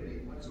have no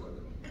technique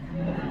whatsoever.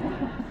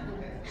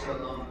 Okay, so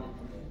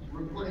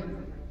recording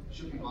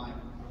Should Be Mine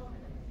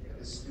at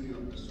this studio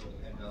in Bristol,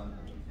 and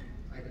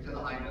I get to the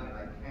high note, and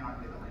I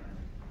cannot hit the high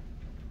note.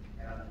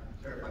 And I'm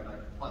terrified, my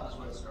hot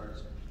sweat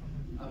starts.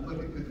 I'm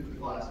looking through the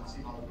glass and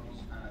seeing all the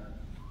people kind of,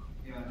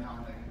 now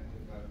and then.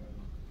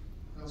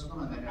 What's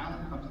going on? Then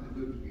Alan comes to the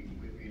booth with me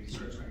and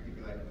starts trying to give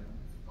me like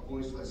a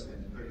voice lesson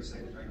in 30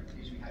 seconds, trying to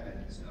teach me how to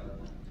hit this note.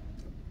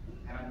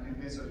 And I'm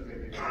convinced I was going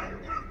to be able to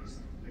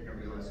they're going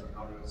to realize I'm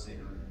not a real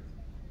singer.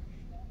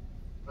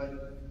 But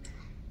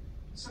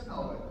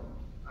somehow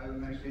I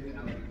managed to hit the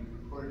note and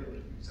recorded it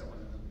because I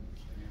wanted to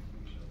make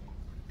a show.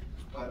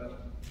 But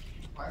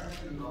prior to,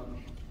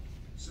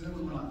 so then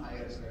we went on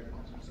hiatus and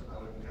everything, so I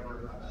would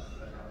never have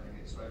that happen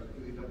again. So I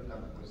really doubled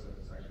down the voice that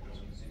actually was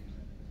what singing.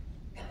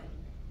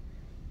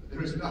 But there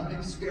was nothing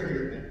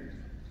scarier than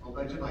a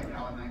legend like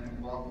Alan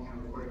Menken walking in a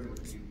recording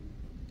with you.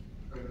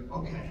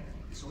 Okay,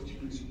 so what you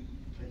do is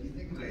like you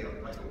think of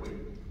it like a wig,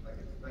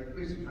 like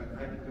basically trying to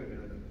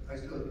I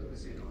still have to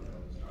say it on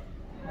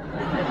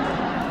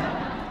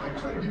I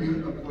try to give you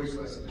a voice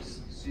lesson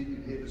just so you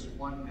can hit this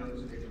one note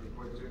so they can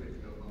record to it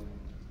and go home.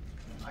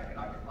 I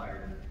cannot get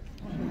fired.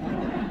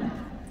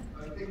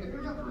 But they can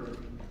remember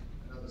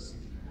another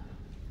season.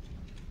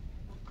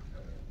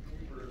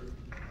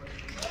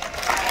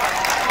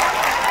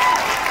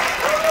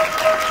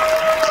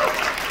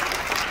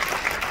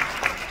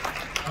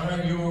 All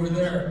right, you over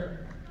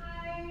there.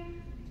 Hi.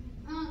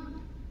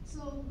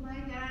 So my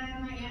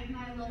dad, my aunt, and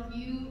I love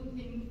you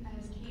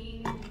as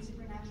Kane in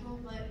Supernatural,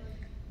 but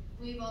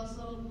we've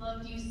also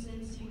loved you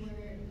since you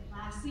were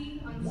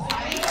Lassie on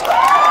Skype.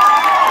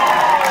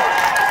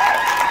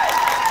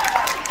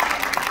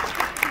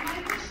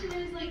 My question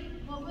is, like,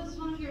 what was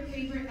one of your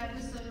favorite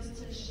episodes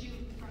to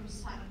shoot from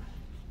Skype?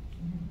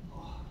 Oh,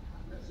 God,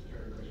 that's a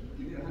terrible question.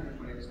 We did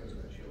 120 episodes of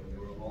that show, and they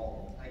were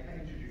all, I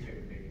kind of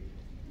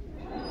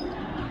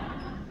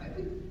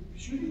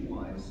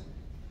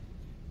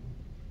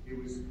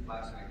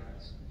last night,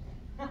 guys.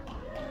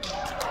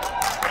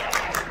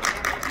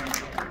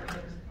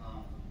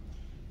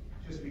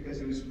 Just because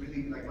it was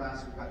really, like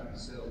last week got to be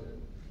so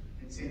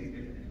insanely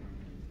different.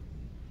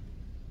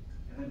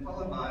 And then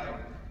followed by,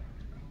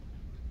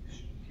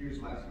 here's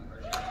last week.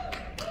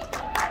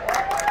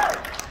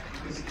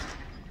 Because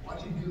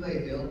watching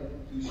Dulé Hill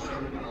do show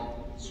and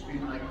all,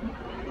 scream like a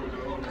little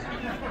girl.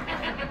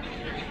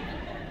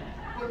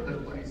 One of the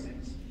funniest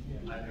things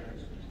I've ever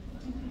seen.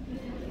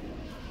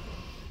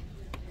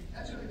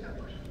 That's a really tough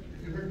question.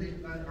 Have you heard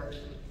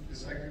the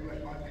Cycle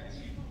Life podcast?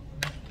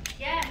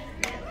 Yes.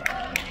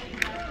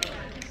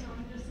 So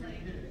I'm just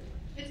like,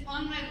 it's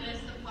on my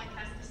list of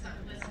podcasts to start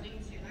listening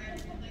to. I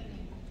have like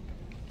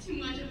too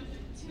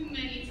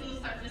many to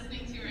start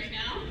listening to right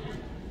now.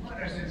 Well,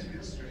 there's this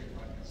real straight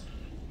podcast.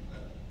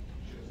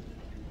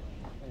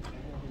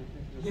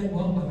 Yeah,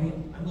 well, I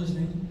mean, I'm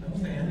listening. I'm a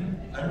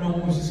fan. I don't know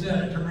what was said.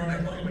 I turned around and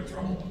I thought you were in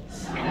trouble.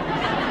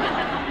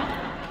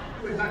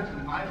 We're back to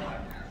my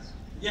podcast.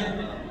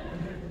 Yeah.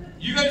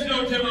 You guys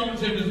know Tim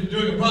Omundson is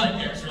doing a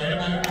podcast, right?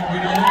 We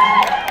know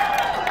that?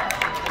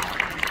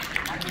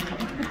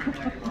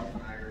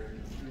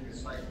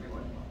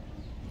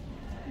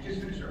 We just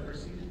finished our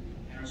first season,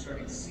 and we're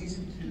starting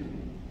season 2,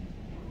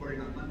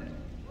 recording on Monday.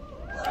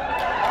 Just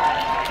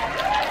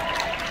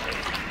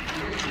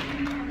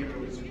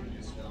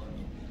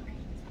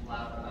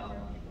laugh about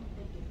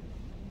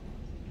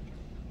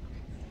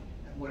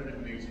and what an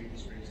amazing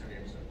experience every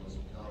episode was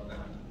about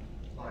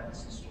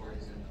behind-the-scenes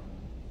stories and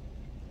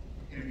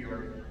interview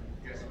our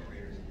guest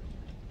creators.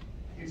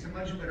 It's a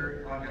much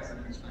better podcast than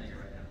I'm explaining it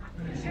right now.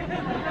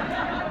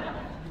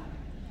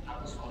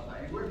 Apple, Spotify,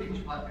 anywhere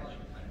each podcast you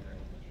can find it there.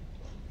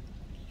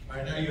 All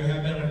right, now you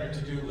have that on your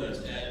to-do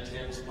list. Add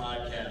Tim's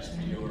podcast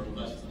to your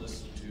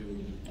must-listen-to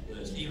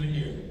list, even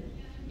you.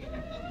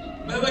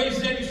 By the way, you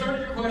said you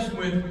started your question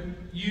with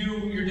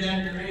you, your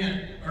dad, and your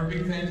aunt are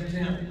big fans of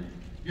Tim.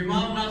 Your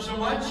mom, not so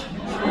much? I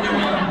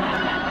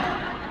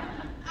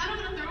don't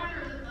want to throw her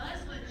under the bus,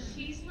 but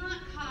she's not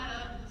caught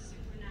up with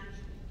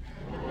Supernatural.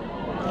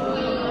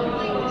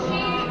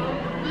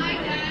 My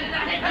dad,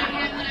 my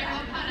aunt, and I are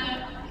all caught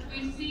up.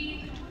 We've seen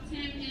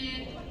Tim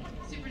in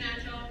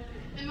Supernatural,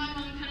 and my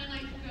mom kind of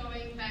like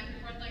going back and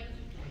forth, like,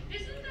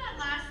 isn't that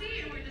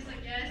Lassie? And we're just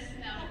like, yes,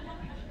 no.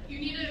 You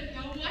need to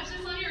go watch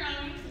this on your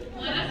own.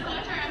 Let us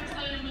watch our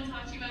episode, and we'll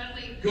talk to you about it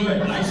later. Good,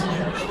 nice, smart.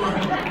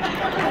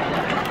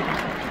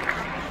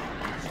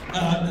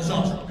 That's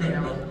awesome. Good.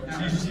 Well,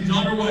 she's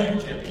on her way,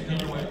 Tim. She's on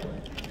her way.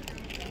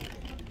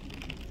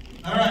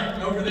 All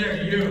right, over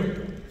there, you.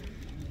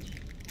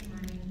 Good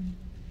morning.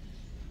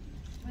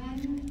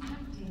 When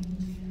acting,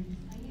 do you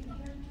play a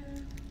character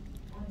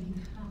or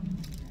become a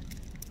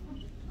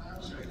character?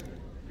 I'm sorry.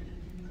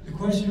 The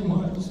question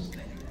was,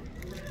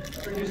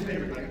 Just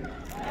everybody.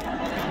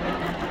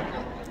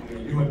 I'm going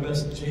to do my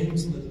best,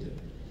 James Lipton.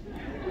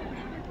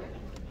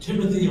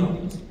 Timothy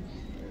Omundson.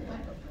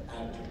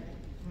 Actor.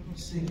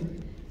 Singer.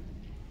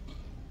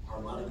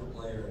 Harmonica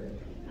player.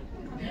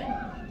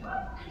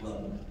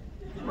 Lover.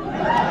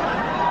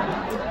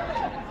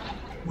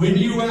 When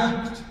you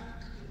act,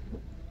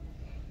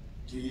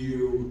 do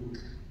you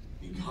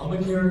become a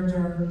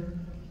character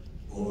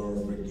or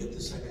forget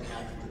the second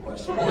half of the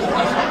question? What was the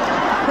question?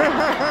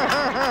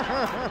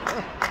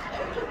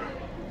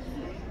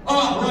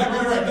 Oh, right.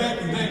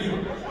 Thank you.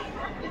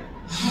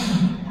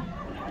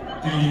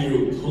 Do you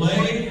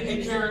play a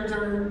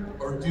character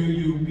or do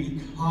you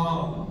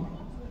become?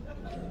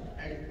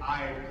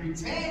 I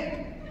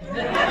pretend.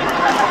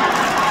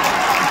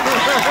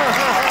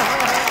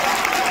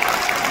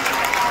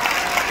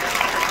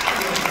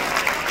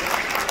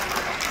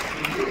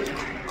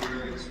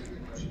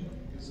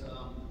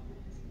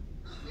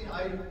 I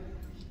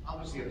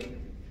obviously am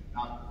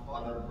not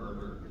father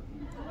murder.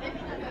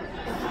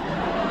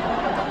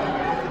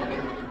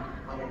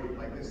 Probably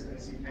like this, I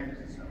see parents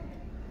and stuff.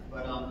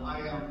 But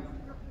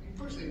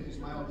personally, just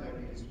my own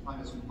technique is to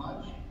find as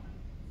much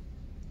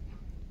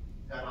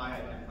that I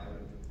identify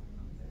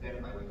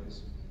with this.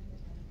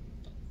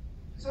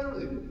 Because I don't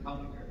really become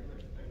the character.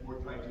 I more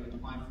try to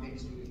find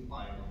things to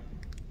imply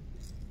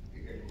the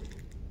character.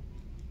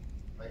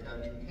 Like,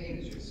 Kane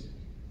is just,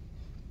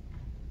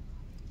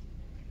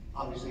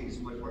 obviously, he's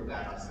much more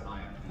badass than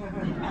I am.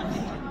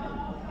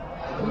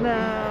 No.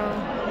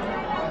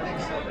 I think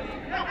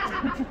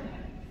so.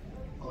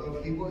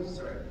 Although he was,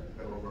 sorry,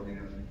 go over me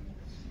now.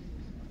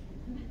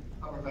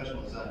 How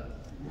professional is that?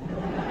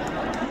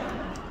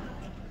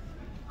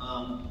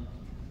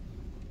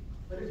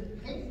 But if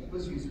Kate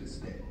was used to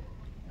stick,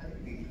 I think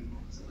it'd be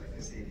something like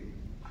this, he'd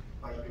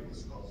crush people's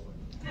skulls with.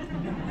 A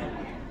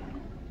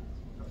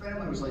friend of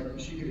mine was like, you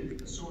should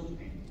get a sword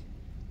paint.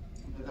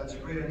 That's a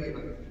great idea,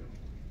 but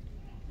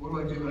what do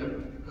I do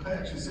when I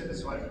actually said this,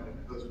 so I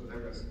goes with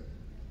everybody.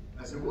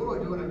 I said, what do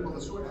I do when I pull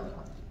the sword out?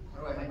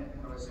 How do I hang?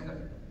 How do I stand up?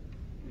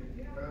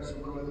 I said,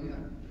 what do I lean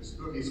on? Just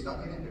go get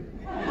stuck in it.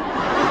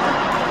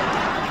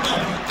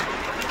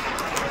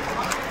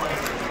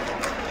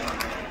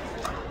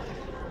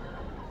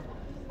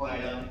 But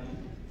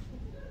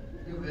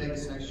do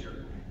Vegas next year.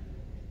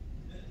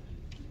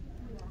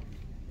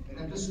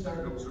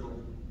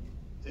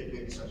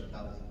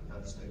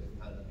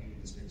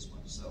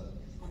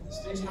 The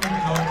steak's coming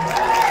out.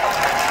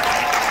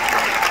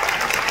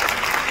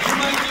 You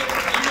might get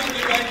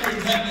back to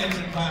your tech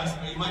engine class,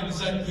 but you might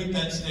decide to keep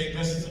that steak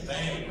just as a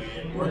thing,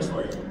 man. It works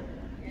for you.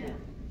 Yeah.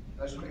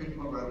 I just want to get to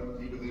my road,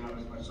 deeply on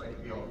as much as I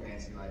can be all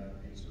fancy, like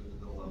I used to with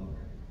the little,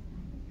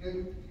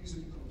 use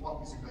it walk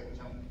music like a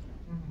temple.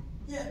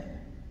 Yeah.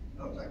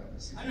 No, exactly.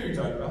 I know what you're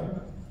talking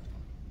about.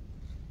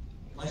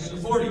 Like in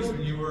the 40s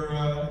when you were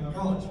in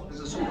college.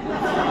 There's a certain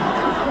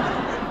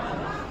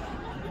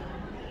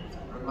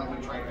I'm not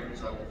going to try things,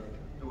 so I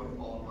don't want to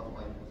fall in love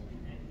like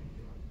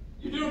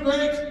You're doing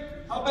great.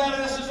 How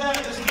badass is that?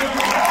 This is doing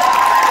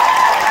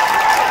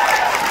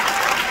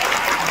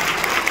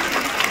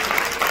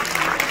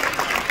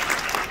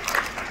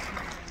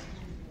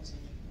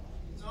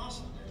It's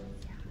awesome,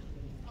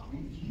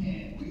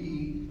 dude.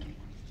 we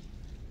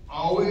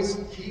always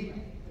keep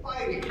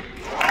fighting.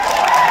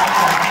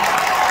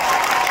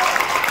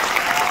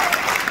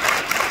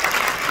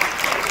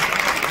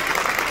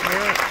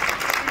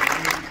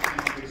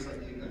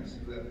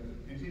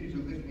 Continue to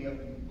lift me up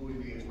and bully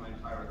me as my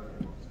entire life.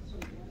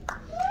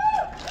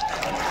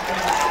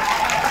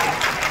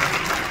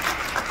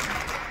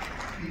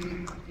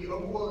 The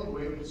overwhelming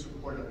wave of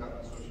support I've gotten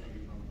on social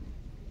media from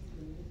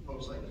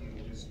folks like you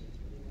just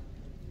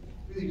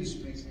really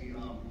just makes me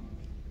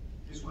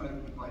just want to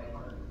be fighting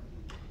harder.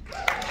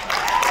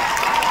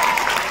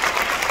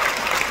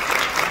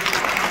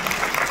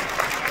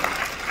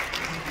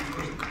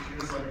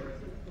 It's like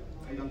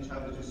a young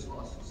child that just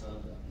lost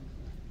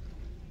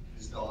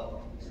his dog.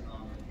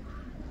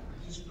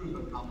 Just proof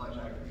of how much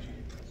I appreciate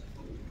you guys.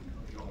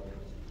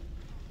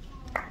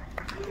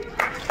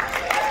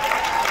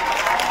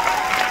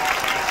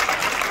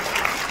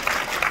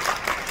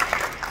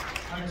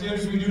 All right, Tim,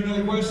 should we do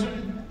another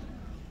question?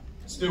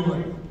 Let's do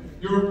one.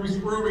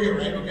 We're over here,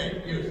 right?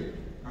 Okay, good.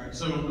 All right,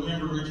 so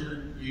remember,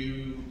 Richard,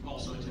 you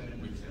also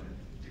attended with Tim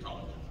to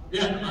college.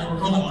 Yeah, I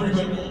recall pretty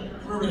much.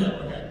 Remember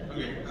that, okay.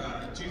 Okay,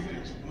 two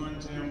things. One,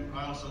 Tim,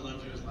 I also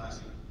loved you as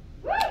Lassie.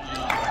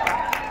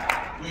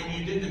 When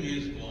you did the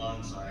musical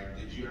on site,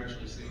 did you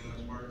actually sing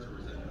those parts, or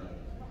was that done?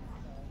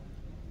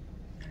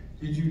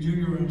 Did you do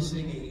your own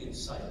singing in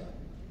sight?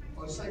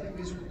 Well, Psychic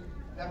Musical,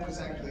 that was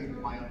actually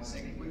my own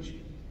singing, which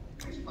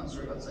is a fun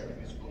story about Psychic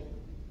Musical.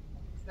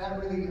 That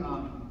really,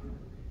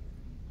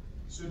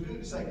 so doing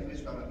the Psychic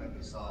Musical, I don't know if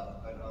you saw it,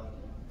 but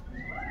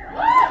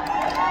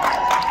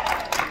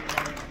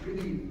it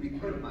really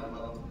rekindled my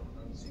love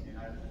of singing.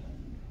 I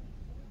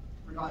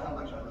forgot how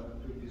much I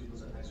loved doing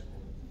musicals in high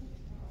school.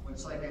 When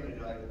Psych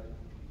ended, I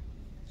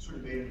sort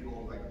of made it a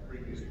goal of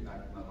bring music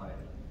back to my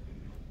life.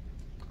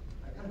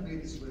 I kind of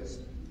made this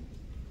list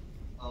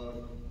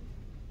of,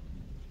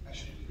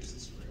 actually, here's the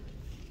story.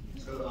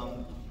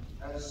 So,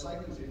 as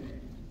Psych was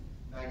in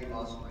Maggie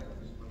Lawson,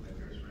 who's one of my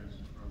dearest friends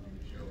from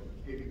the show,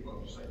 gave me a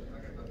book, she's like, I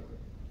got a book.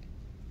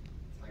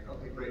 Like,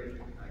 okay, great.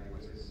 Maggie,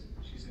 what's this?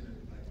 She's in it,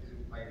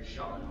 like a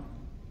shaman.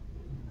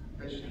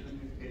 Because she's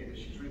indicated that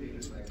she's really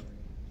just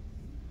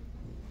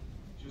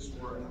just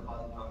more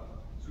about.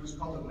 So it's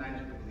called the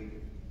magic of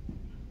believing.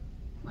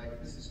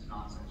 Like, this is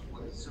nonsense.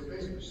 So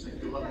basically, she's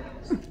like, you love it.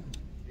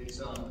 It's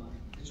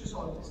just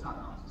all, it's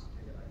not nonsense.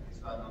 It's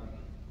about,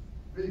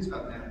 really it's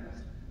about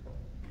manifesting.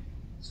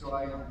 So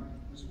I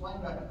was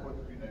flying back and forth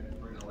between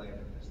Vancouver and LA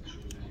as the show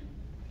was ending.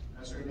 And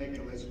I started making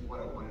a list of what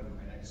I wanted in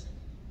my next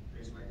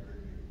phase of my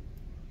career.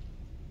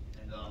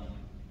 And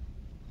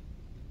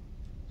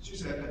she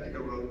said, I think I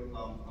wrote, I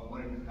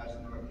wanted to have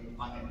some rugby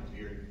finally with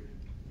beard.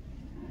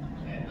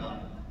 And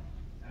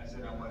I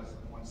said, I want to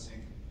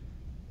sing.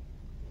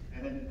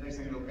 And then the next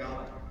thing I know,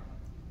 God.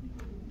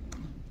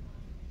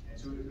 And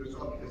so it was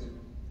all because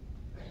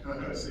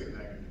I was singing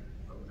that.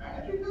 The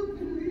magic of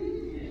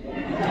belief. I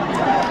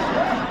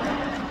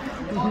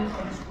walked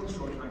on this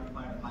bookstore trying to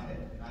find it.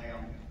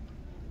 And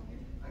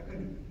I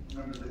couldn't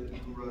remember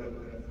who wrote it,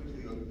 but I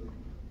quickly go,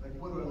 like,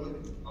 what do I look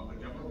at? On the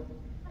jumbo?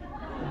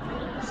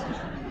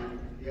 Section,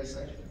 the S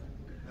section.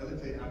 I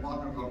looked at it, and I'm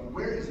walking around going,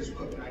 where is this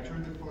book? And I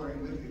turned the corner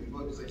and literally the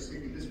book is like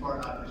sticking this far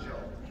out of the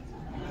shelf.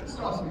 It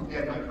stops me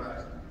dead in my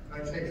tracks.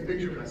 And I take a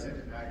picture and I sent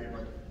it to Maggie. I'm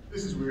like,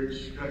 this is weird.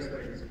 She tries to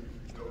think,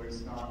 no,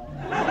 it's not.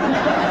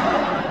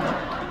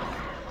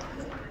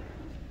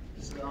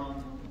 So,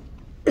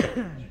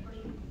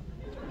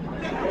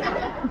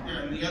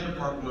 Yeah, and the other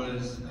part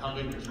was, how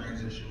big a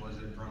transition was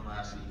it from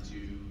Lassie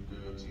to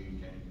go to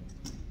Kane?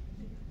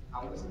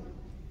 how was it?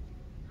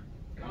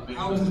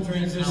 How was the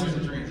transition? How was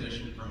the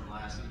transition from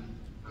Lassie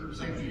for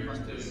some years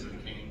to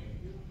Kane?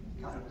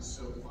 God, it was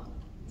so fun.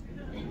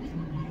 I think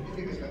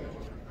you guys got to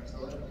work. I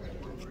still have to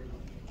work for it.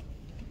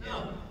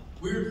 Yeah,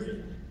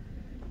 weirdly.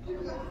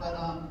 But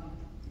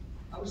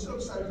I was so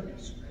excited to be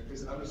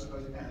because I was a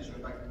fan of the show.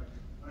 In fact,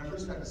 when I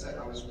first got the set,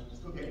 I was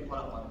still getting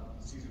caught up on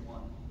season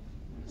 1.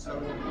 So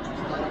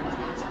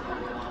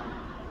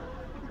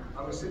I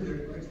was sitting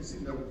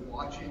there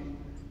watching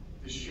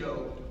the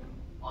show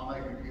on my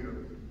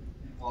computer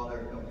while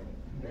they're filming.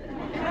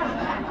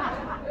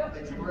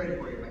 Like, we're ready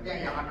for you. I'm like,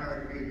 yeah, I'm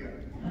ready for you.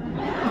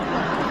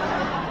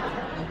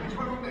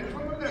 21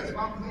 minutes,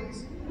 mom, please.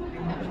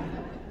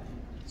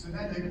 So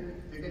then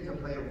they get to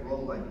play a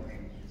role like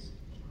Kane, which is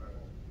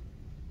incredible.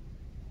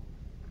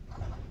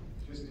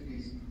 Just to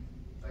be,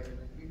 like,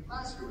 I mean,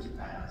 last year was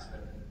badass,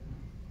 but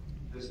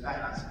there's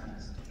badass and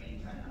there's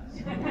Kane badass.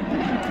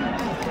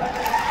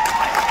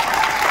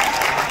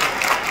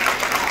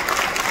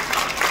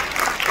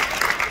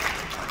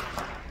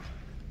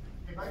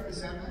 Hey, Mike,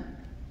 is that man?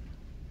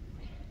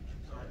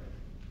 Sorry.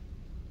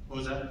 What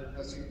was that?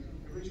 Let's see,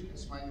 if we can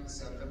smile the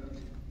sound, then we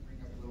can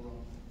bring up a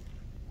little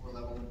more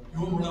level. You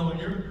want more level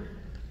here?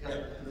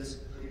 Yeah, for this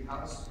pretty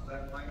house,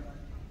 that mic.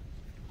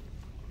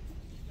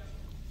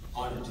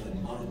 On it,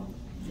 Tim, on it.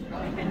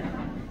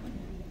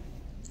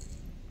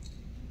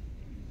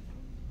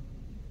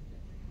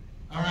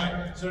 All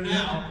right, so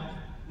now,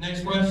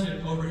 next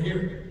question over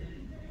here.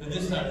 To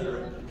this side of the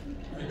room.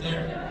 Right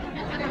there.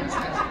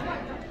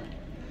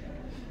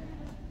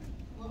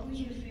 What was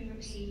your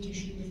favorite scene to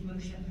shoot with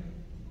Mark Shepard?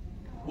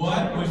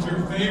 What was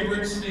your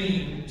favorite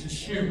scene to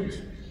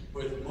shoot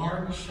with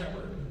Mark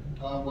Shepard?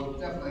 Well,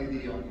 definitely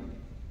the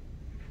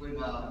when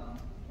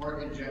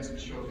Mark and Jensen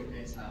show up at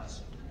Kane's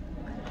house.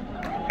 So,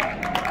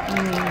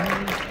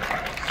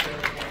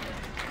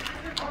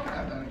 Mark and I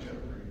have known each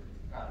other for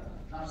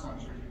not as long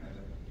as you've met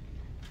him.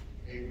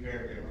 A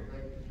very, very long,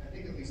 like I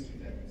think at least 2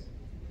 decades.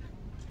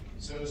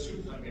 So it was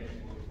super fun getting to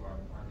work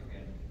with Mark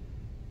again.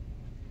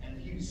 And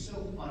he was so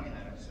funny in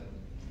that episode.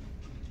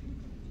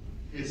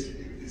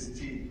 His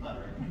teeth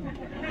clattering.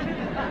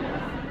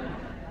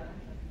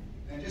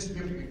 And just if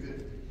we could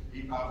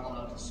be powerful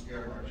enough to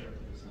scare Mark Shepard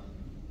with something.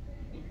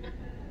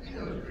 I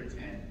know it's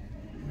pretend.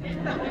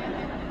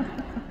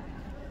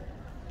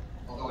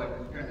 Although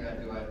apparently I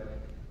do, I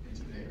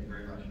intimidate him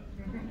very much.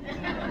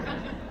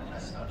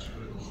 That's not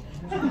true.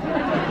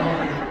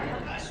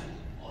 That's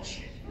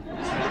bullshit. I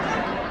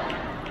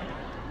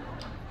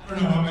don't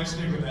know how I might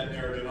stick with that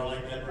narrative. I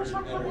like that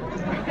version better.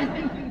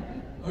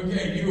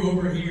 Okay, you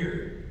over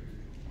here.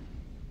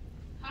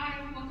 Hi,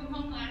 welcome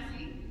home,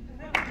 Lassie.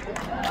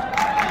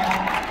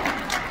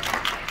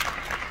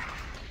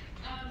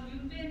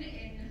 You've been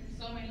in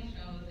so many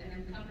shows and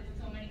have covered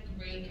so many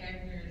great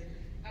characters.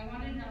 I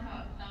want to know how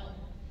it felt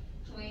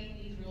playing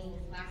these roles,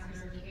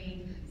 Lassie,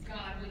 Kane,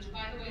 Scott, which,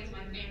 by the way, is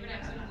my favorite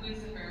episode of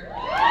Lucifer.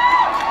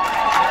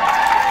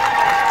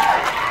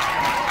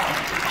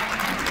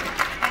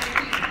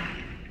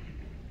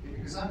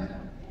 Because I'm in it.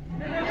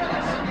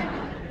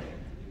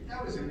 That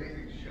was an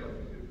amazing show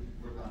to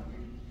work on.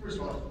 First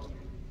of all,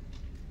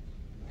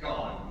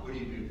 God, what do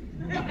you do?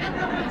 So I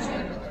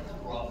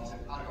called the office and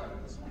said, how do I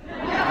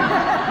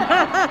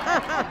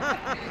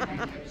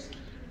do this?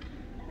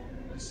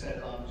 He said,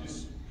 just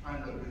trying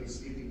to look really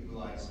sleepy blue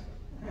eyes.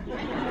 Go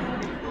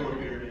over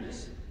here and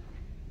just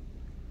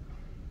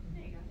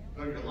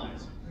go to your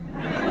lines.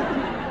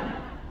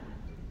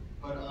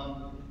 But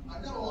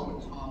I got along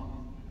with Tom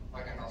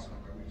like a house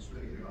member. We just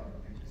really hit it off.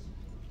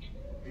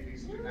 Maybe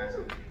some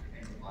gymnastics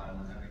came to mind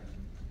and having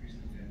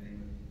Houston ending.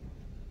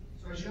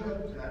 So I showed up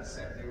to that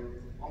set. They were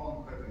all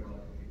incredibly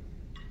well people.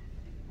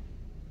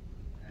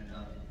 And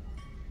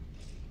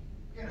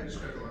again, I just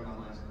tried to learn my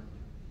lines.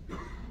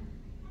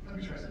 Let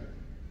me try something.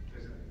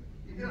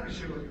 You get on a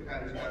show with a guy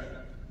who's got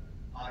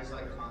eyes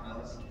like Tom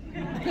Ellis.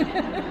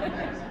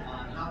 That is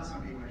not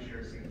something you want to share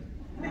a scene.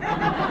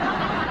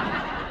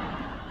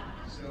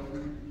 So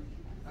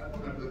I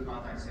put my blue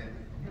contacts in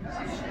as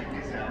he straight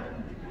gets out.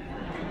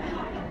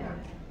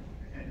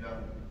 And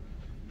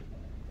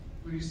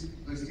we just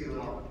steal it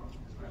all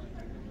as much as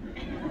we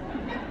can.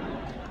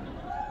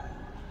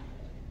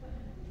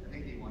 I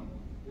think he won.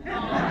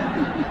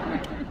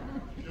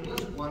 There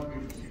was one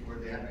beautiful scene where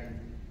they had me,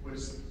 was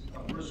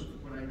first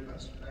when I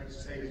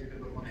say his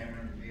biblical name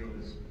in the field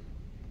is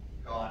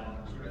God, and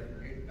sort of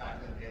back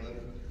to the Halo.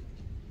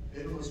 They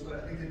did a little, I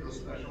think they did a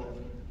little special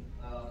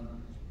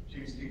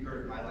James T.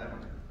 Kirk highlight.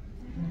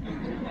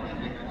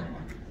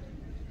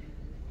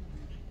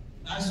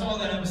 I saw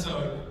that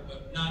episode,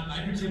 but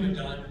I knew Tim had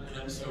done an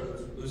episode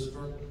of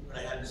Lucifer, but I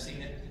hadn't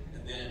seen it.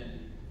 And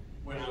then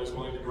when I was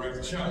going to direct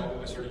the show,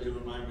 I started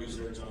doing my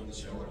research on the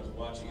show when I was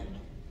watching it,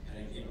 and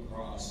I came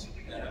across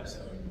that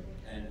episode.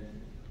 And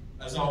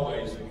as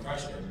always, you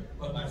crushed it.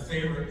 But my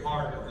favorite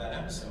part of that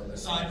episode,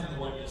 aside from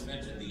the one you just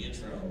mentioned, the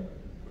intro,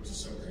 which is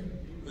so great,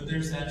 but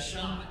there's that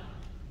shot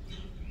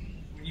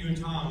when you and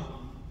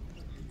Tom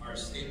are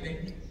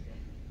escaping,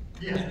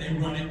 and they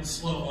run it in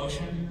slow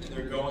motion, and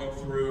they're going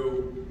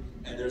through,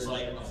 and there's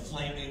like a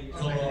flaming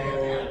pillow,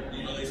 and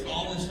you know, there's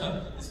all this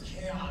stuff, this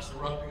chaos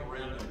erupting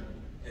around them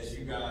as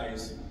you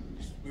guys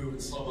move in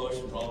slow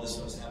motion, and all this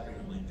stuff's happening.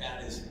 I'm like,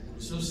 it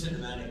was so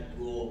cinematic,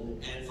 cool,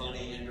 and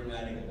funny, and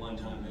dramatic at one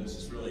time. It was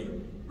just really,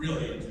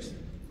 really interesting.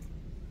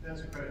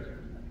 That's a credit to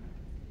him.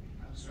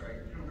 I'm sorry, I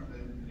don't remember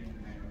the name of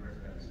the man who wrote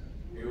that.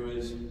 It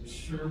was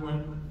Sherwin.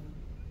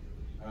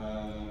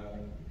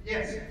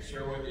 Yes.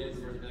 Sherwin is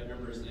first. I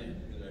remember his name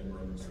because I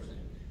remember his first name.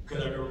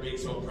 Because I remember being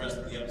so impressed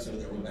with the episode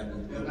that went back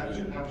and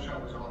That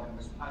shot was all in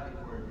this highly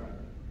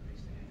choreographed.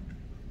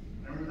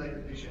 I remember like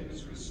they showed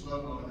this sort of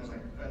slow mo, and there's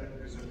like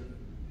there's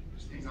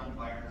things on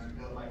fire, and there's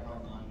a bill light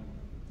on.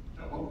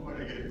 At one point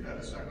I get a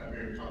feather stuck in my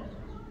beard, Tom.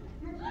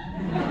 When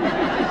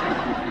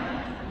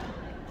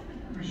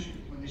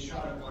they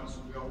shot it once,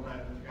 we all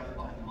had together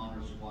behind the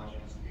monitors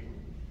watching us.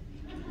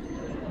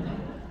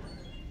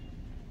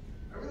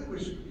 I really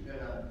wish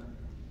that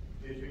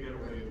they figured a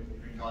way to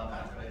bring God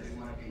back, but I didn't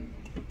want to be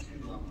too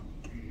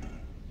greedy on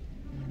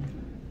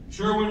it.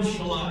 Sherwin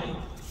Shalai.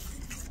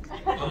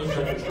 Other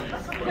judges' name.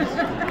 So we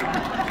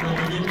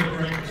get the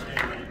director's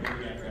name right. We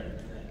got credit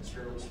for that.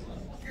 Sherwin Shalai.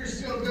 You're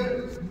still good.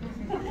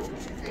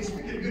 Hey,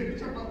 speaking of good,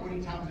 talk about Woody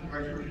Thompson,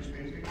 director of Space.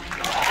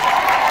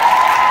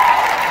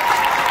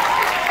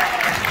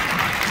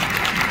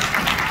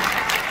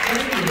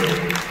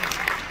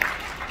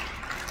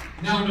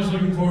 Now I'm just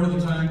looking forward to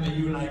the time that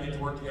you and I get to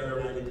work together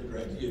and I get to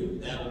direct you.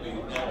 That will be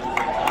fantastic.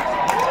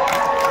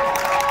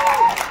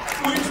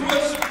 Which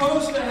was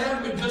supposed to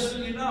happen, just so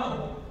you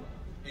know.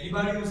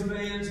 Anybody who's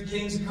fans of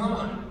Kings of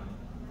Con?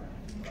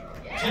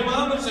 Tim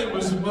Omundson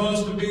was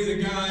supposed to be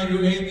the guy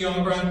who ate the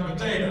au gratin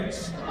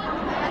potatoes.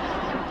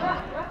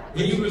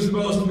 He was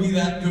supposed to be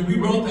that dude. We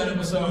wrote that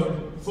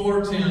episode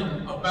for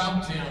Tim,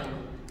 about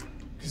Tim,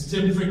 because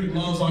Tim freaking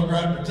loves au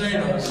gratin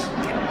potatoes.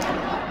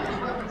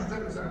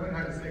 I went and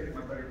had a steak with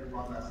my buddy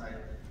Ron last night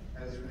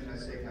at his really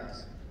nice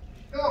steakhouse.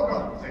 No,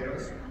 God,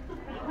 potatoes.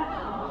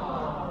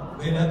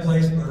 Made that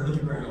place burn to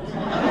the ground.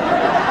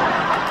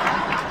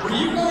 Were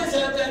you guys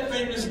at that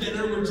famous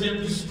dinner where Tim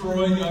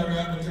destroyed the au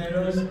gratin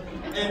potatoes?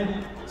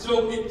 And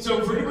so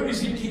for anybody who's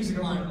seen Kings of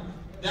Con,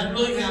 that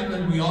really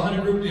happened. We all had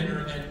a group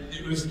dinner, and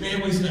it was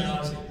family style.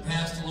 It was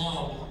passed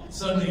along.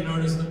 Suddenly you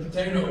notice the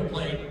potato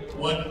plate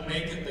wasn't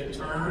making the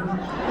turn.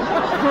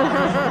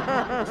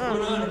 What's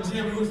going on? And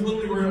Tim was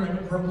literally wearing like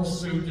a purple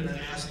suit and an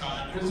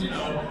ascot, because, you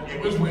know,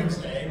 it was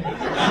Wednesday.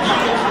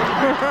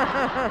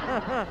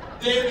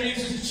 And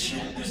he's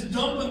just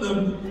dumping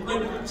them.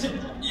 Like,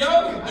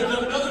 yo, there's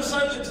another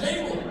side of the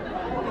table.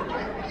 I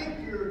think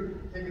you're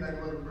taking that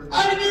a little further.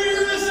 I knew you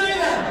were going to say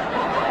that.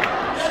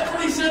 That's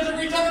what he says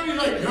every time. He's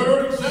like,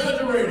 you're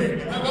exaggerating.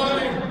 And I'm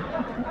like,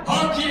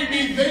 how can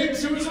he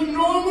thinks it was a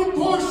normal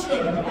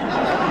portion? And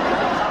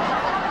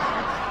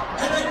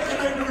I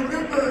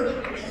remember,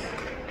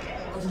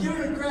 I was giving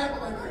it a crack.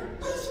 I'm like, I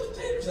put some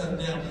potatoes out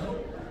down though.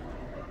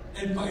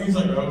 And he's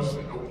like, I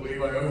don't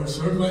believe I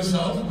overserved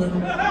myself. But the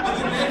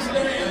next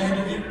day, I had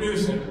to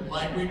introduce him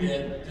like we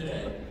did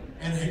today.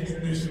 And I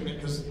introduced him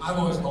because I've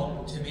always called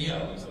him Timmy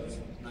O. So it's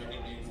my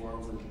nickname for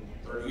him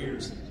for 30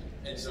 years.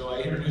 And so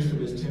I introduced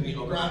him as Timmy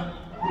O'Gratin.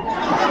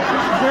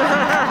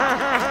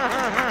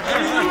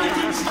 And he literally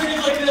couldn't say it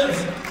like this.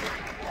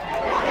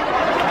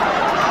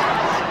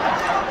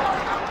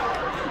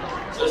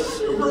 Just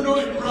super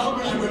annoyed. Rob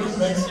and I went to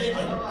backstage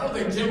like, I don't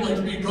think Tim likes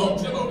being called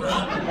Tim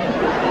O'Gratin.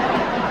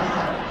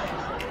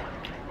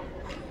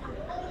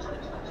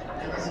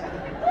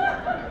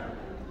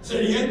 Say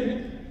it again?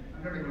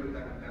 I'm never going to live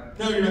that one down.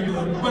 No, you're not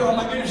going to. Well,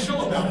 I made a show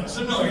about it,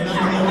 so no, you're not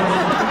going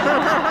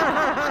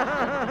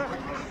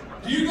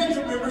to. Do you guys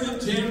remember that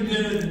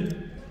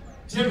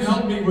Tim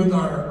helped me with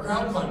our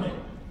crowdfunding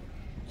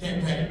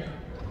campaign,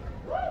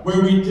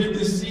 where we did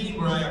this scene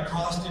where I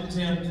accosted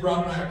Tim,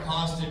 Rob and I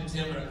accosted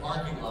Tim in a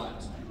parking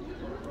lot.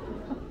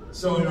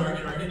 So in our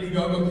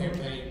Indiegogo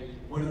campaign,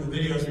 one of the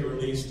videos we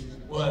released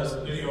was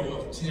a video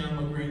of Tim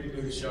agreeing to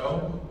do the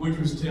show, which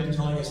was Tim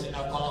telling us to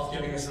F off,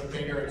 giving us a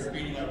finger, and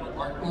speeding out of our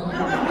parking lot.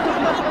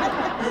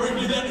 Remember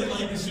we did that in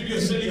like the Studio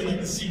City, like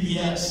the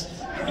CBS.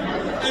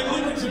 And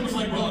literally Tim was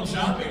like, well, I'm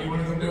shopping, you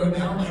want to come do it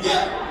now? I'm like,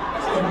 yeah!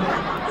 So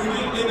we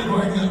did it in the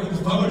parking lot with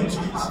the phone and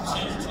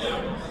chased Tim.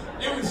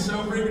 It was so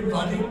freaking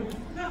funny.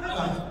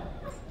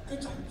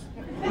 Good times.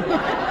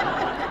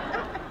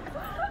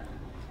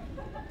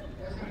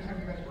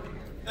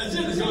 That's it,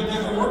 it's the only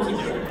time I work with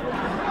you.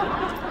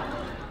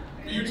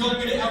 You're telling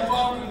me to F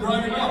off and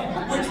drive it off,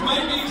 which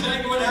might be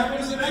exactly what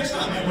happens the next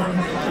time I work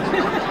with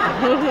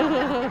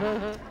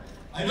you.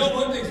 I know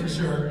one thing for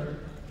sure.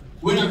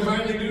 When I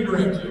finally do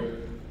direct you,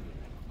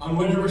 on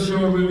whatever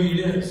show or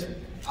movie it is,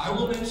 I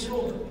will make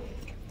sure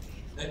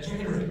that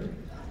catering.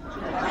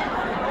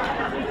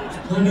 There's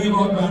plenty of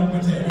au gratin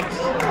potatoes.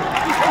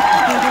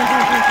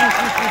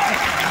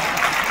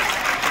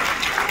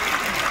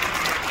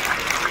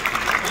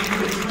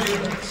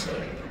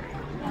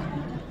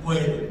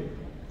 Wait.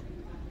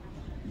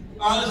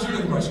 Let's do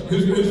another question.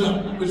 Who's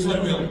up? Which side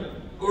are we on?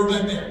 We're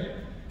back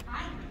there.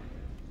 Hi.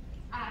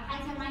 Hi,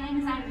 Tim. My name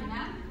is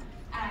Irina.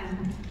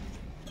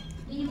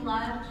 We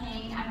love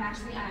King. I'm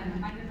actually,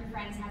 my group of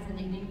friends has a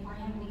nickname for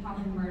him. We call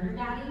him Murder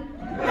Daddy.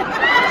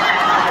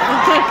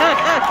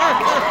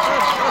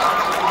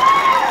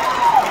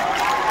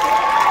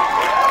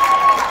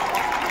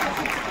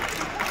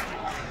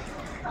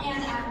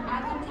 And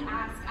I'd like to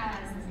ask,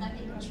 since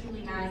nothing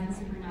truly dies in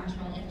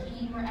Supernatural, if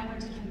King were ever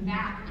to come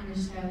back in the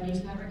show, did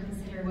you ever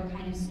consider what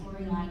kind of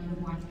storyline you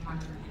would want to have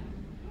for him?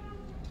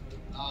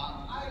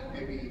 I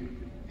maybe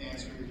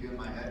answer with you in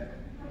my head.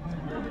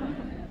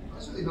 I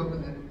was really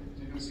hoping that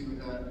to do see with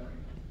that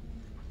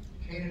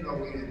Cain and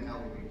Rowena and Hell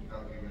would be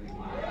really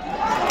cool.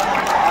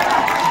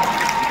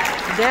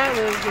 That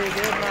was a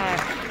good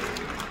night.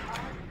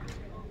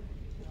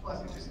 Plus,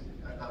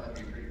 I thought that'd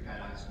be a pretty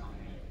badass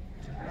combination.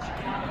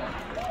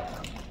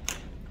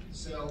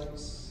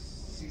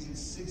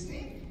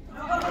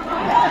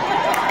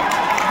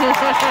 What'd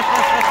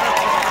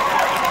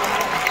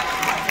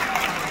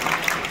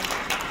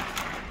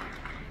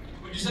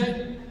you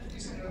say? You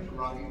sent it up to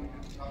Robbie.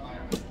 I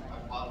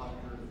bought one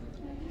for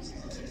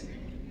season 16.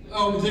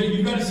 Oh,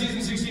 you've got a season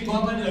 16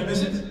 plotline? Did I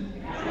miss it?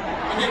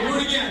 Okay, do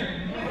it again.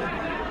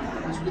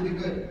 It was really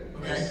good.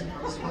 Okay.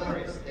 It was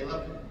hilarious. They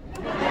loved it.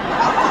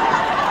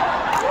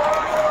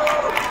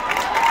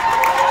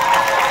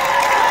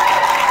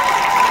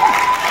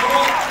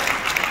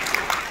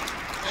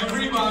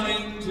 Everybody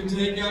to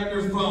take out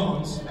your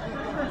phones,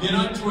 get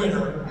on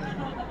Twitter,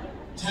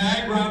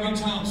 tag Robbie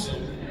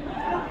Thompson,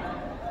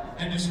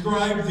 and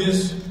describe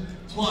this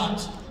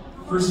plot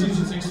for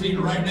season 16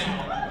 right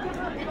now,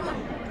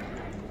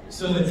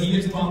 so that he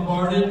gets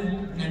bombarded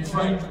and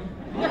frightened.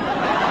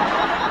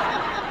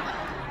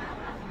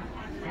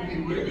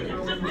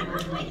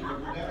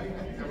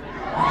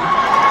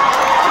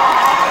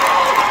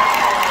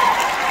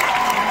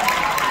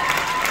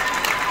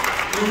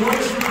 It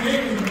works for me.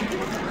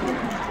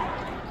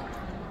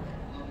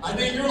 I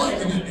think you're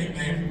liking that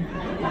nickname.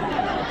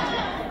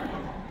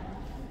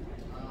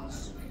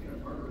 Speaking of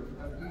murder,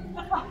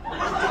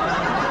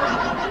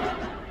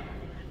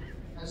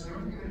 has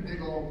everyone given a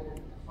big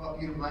old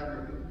fuck you to Black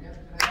River yet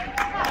today?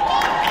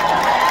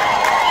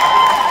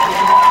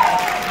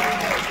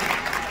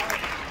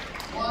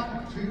 One,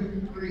 two,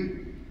 three.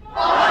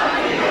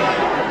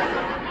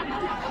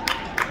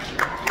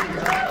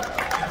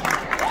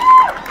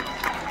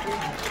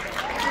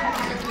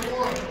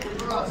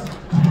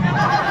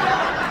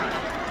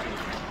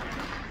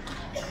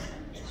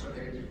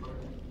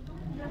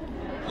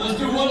 Let's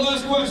do one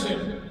last question.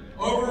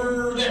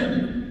 Over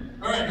there.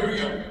 All right, here we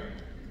go.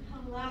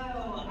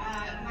 Hello.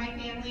 My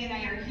family and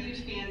I are huge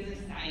fans of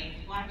Psych.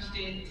 Watched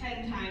it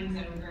 10 times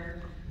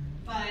over.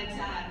 But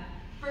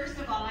first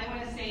of all, I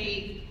want to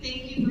say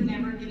thank you for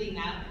never giving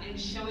up and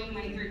showing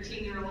my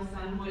 13-year-old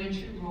son what a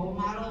true role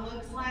model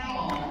looks like.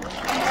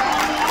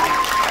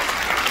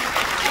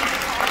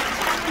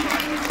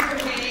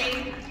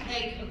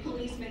 Like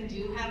policemen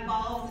do have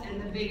balls and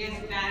the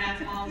biggest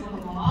badass balls on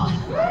the wall.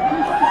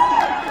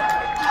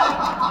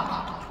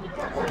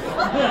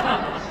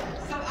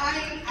 So I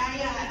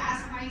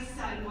asked my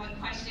son what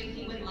question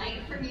he would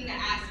like for me to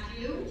ask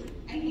you,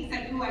 and he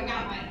said, ooh, I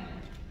got one.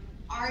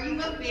 Are you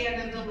a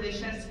fan of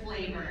delicious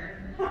flavor?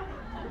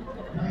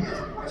 Yes,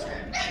 of course,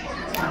 man.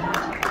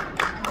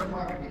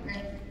 You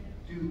can't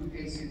do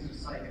 8 seasons of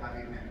Psych and not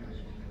be a fan of this.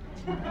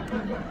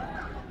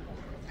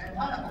 And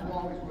pineapple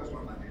always was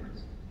one of my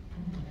favorites.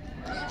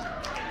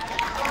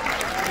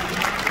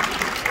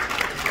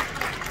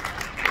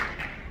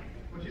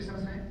 What's your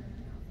son's name?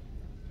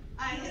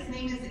 His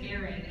name is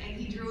Aaron, and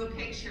he drew a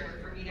picture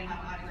for me to have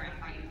autographed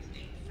by you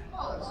today. So. Oh,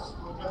 that's just,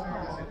 well, tell me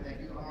what I said. Thank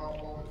you.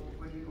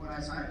 When I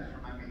sign it, just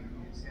remind me.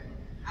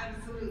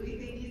 Absolutely.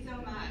 Thank you so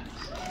much.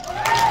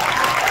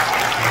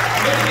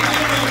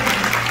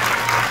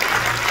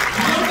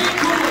 Nothing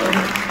cooler,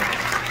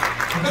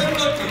 better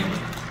looking,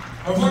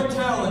 or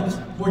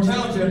more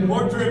talented,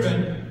 more driven,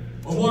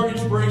 or more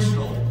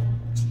inspirational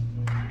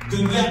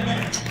than that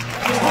man.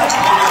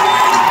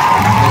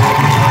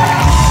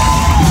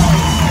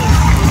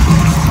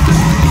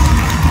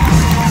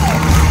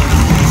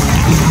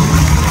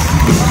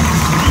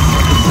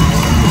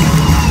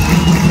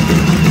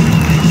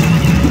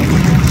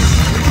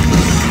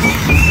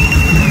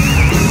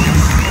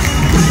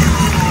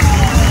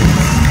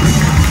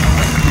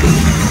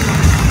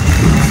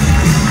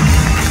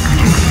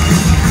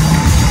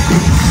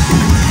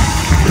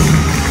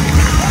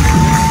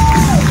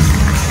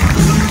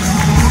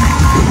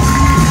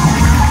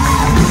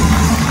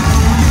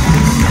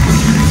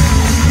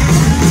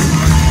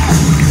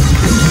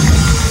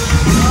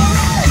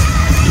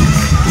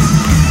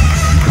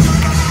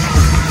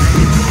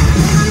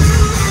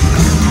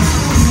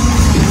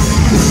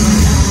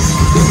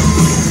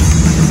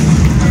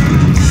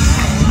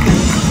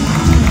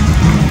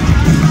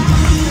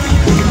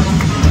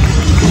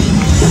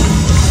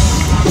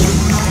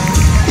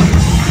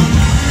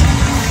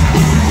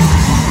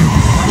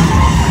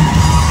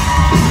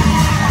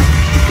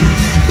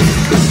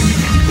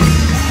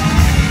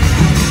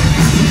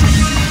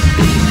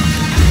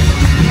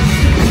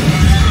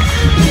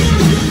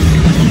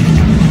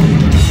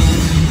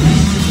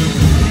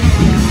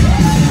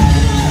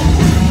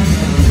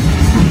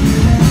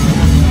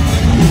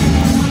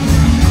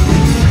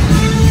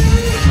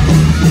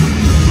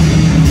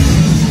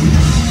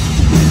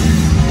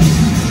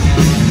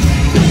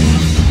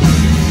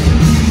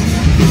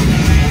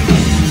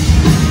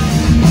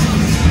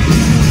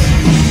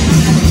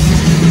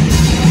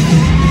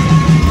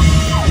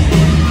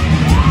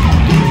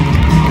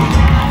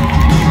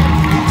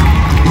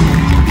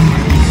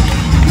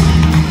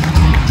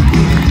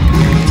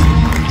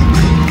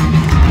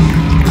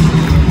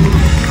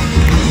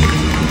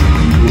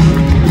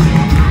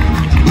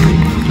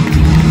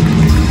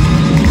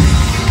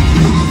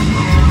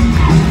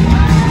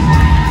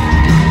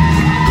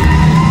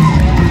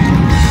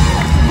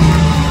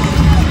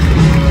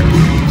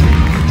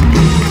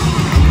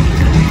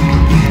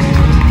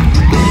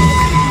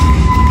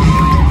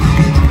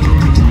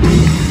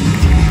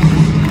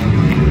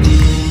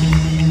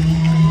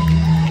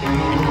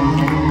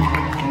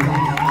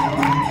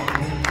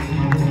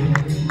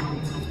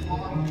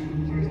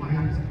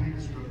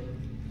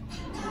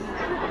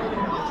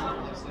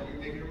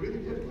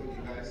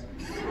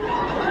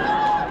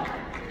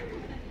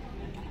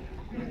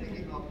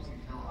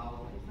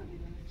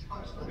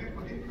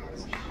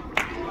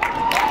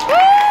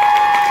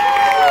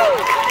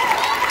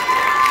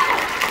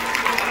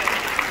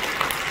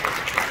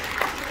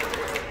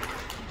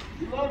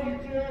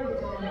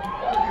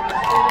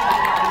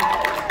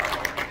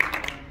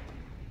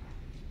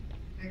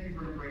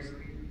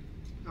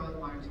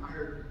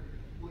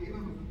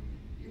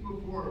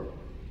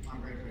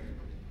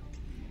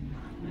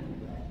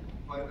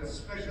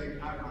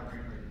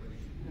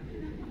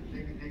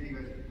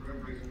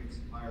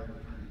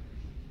 attorney.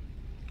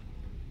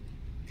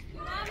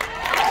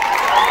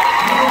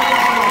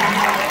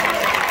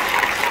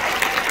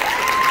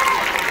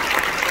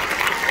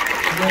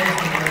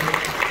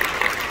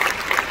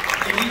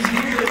 And he's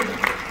here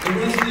the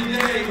rest of the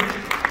day.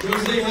 Go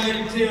say hi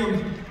to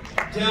Tim.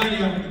 I'm telling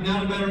you,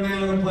 not a better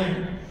man on the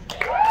planet.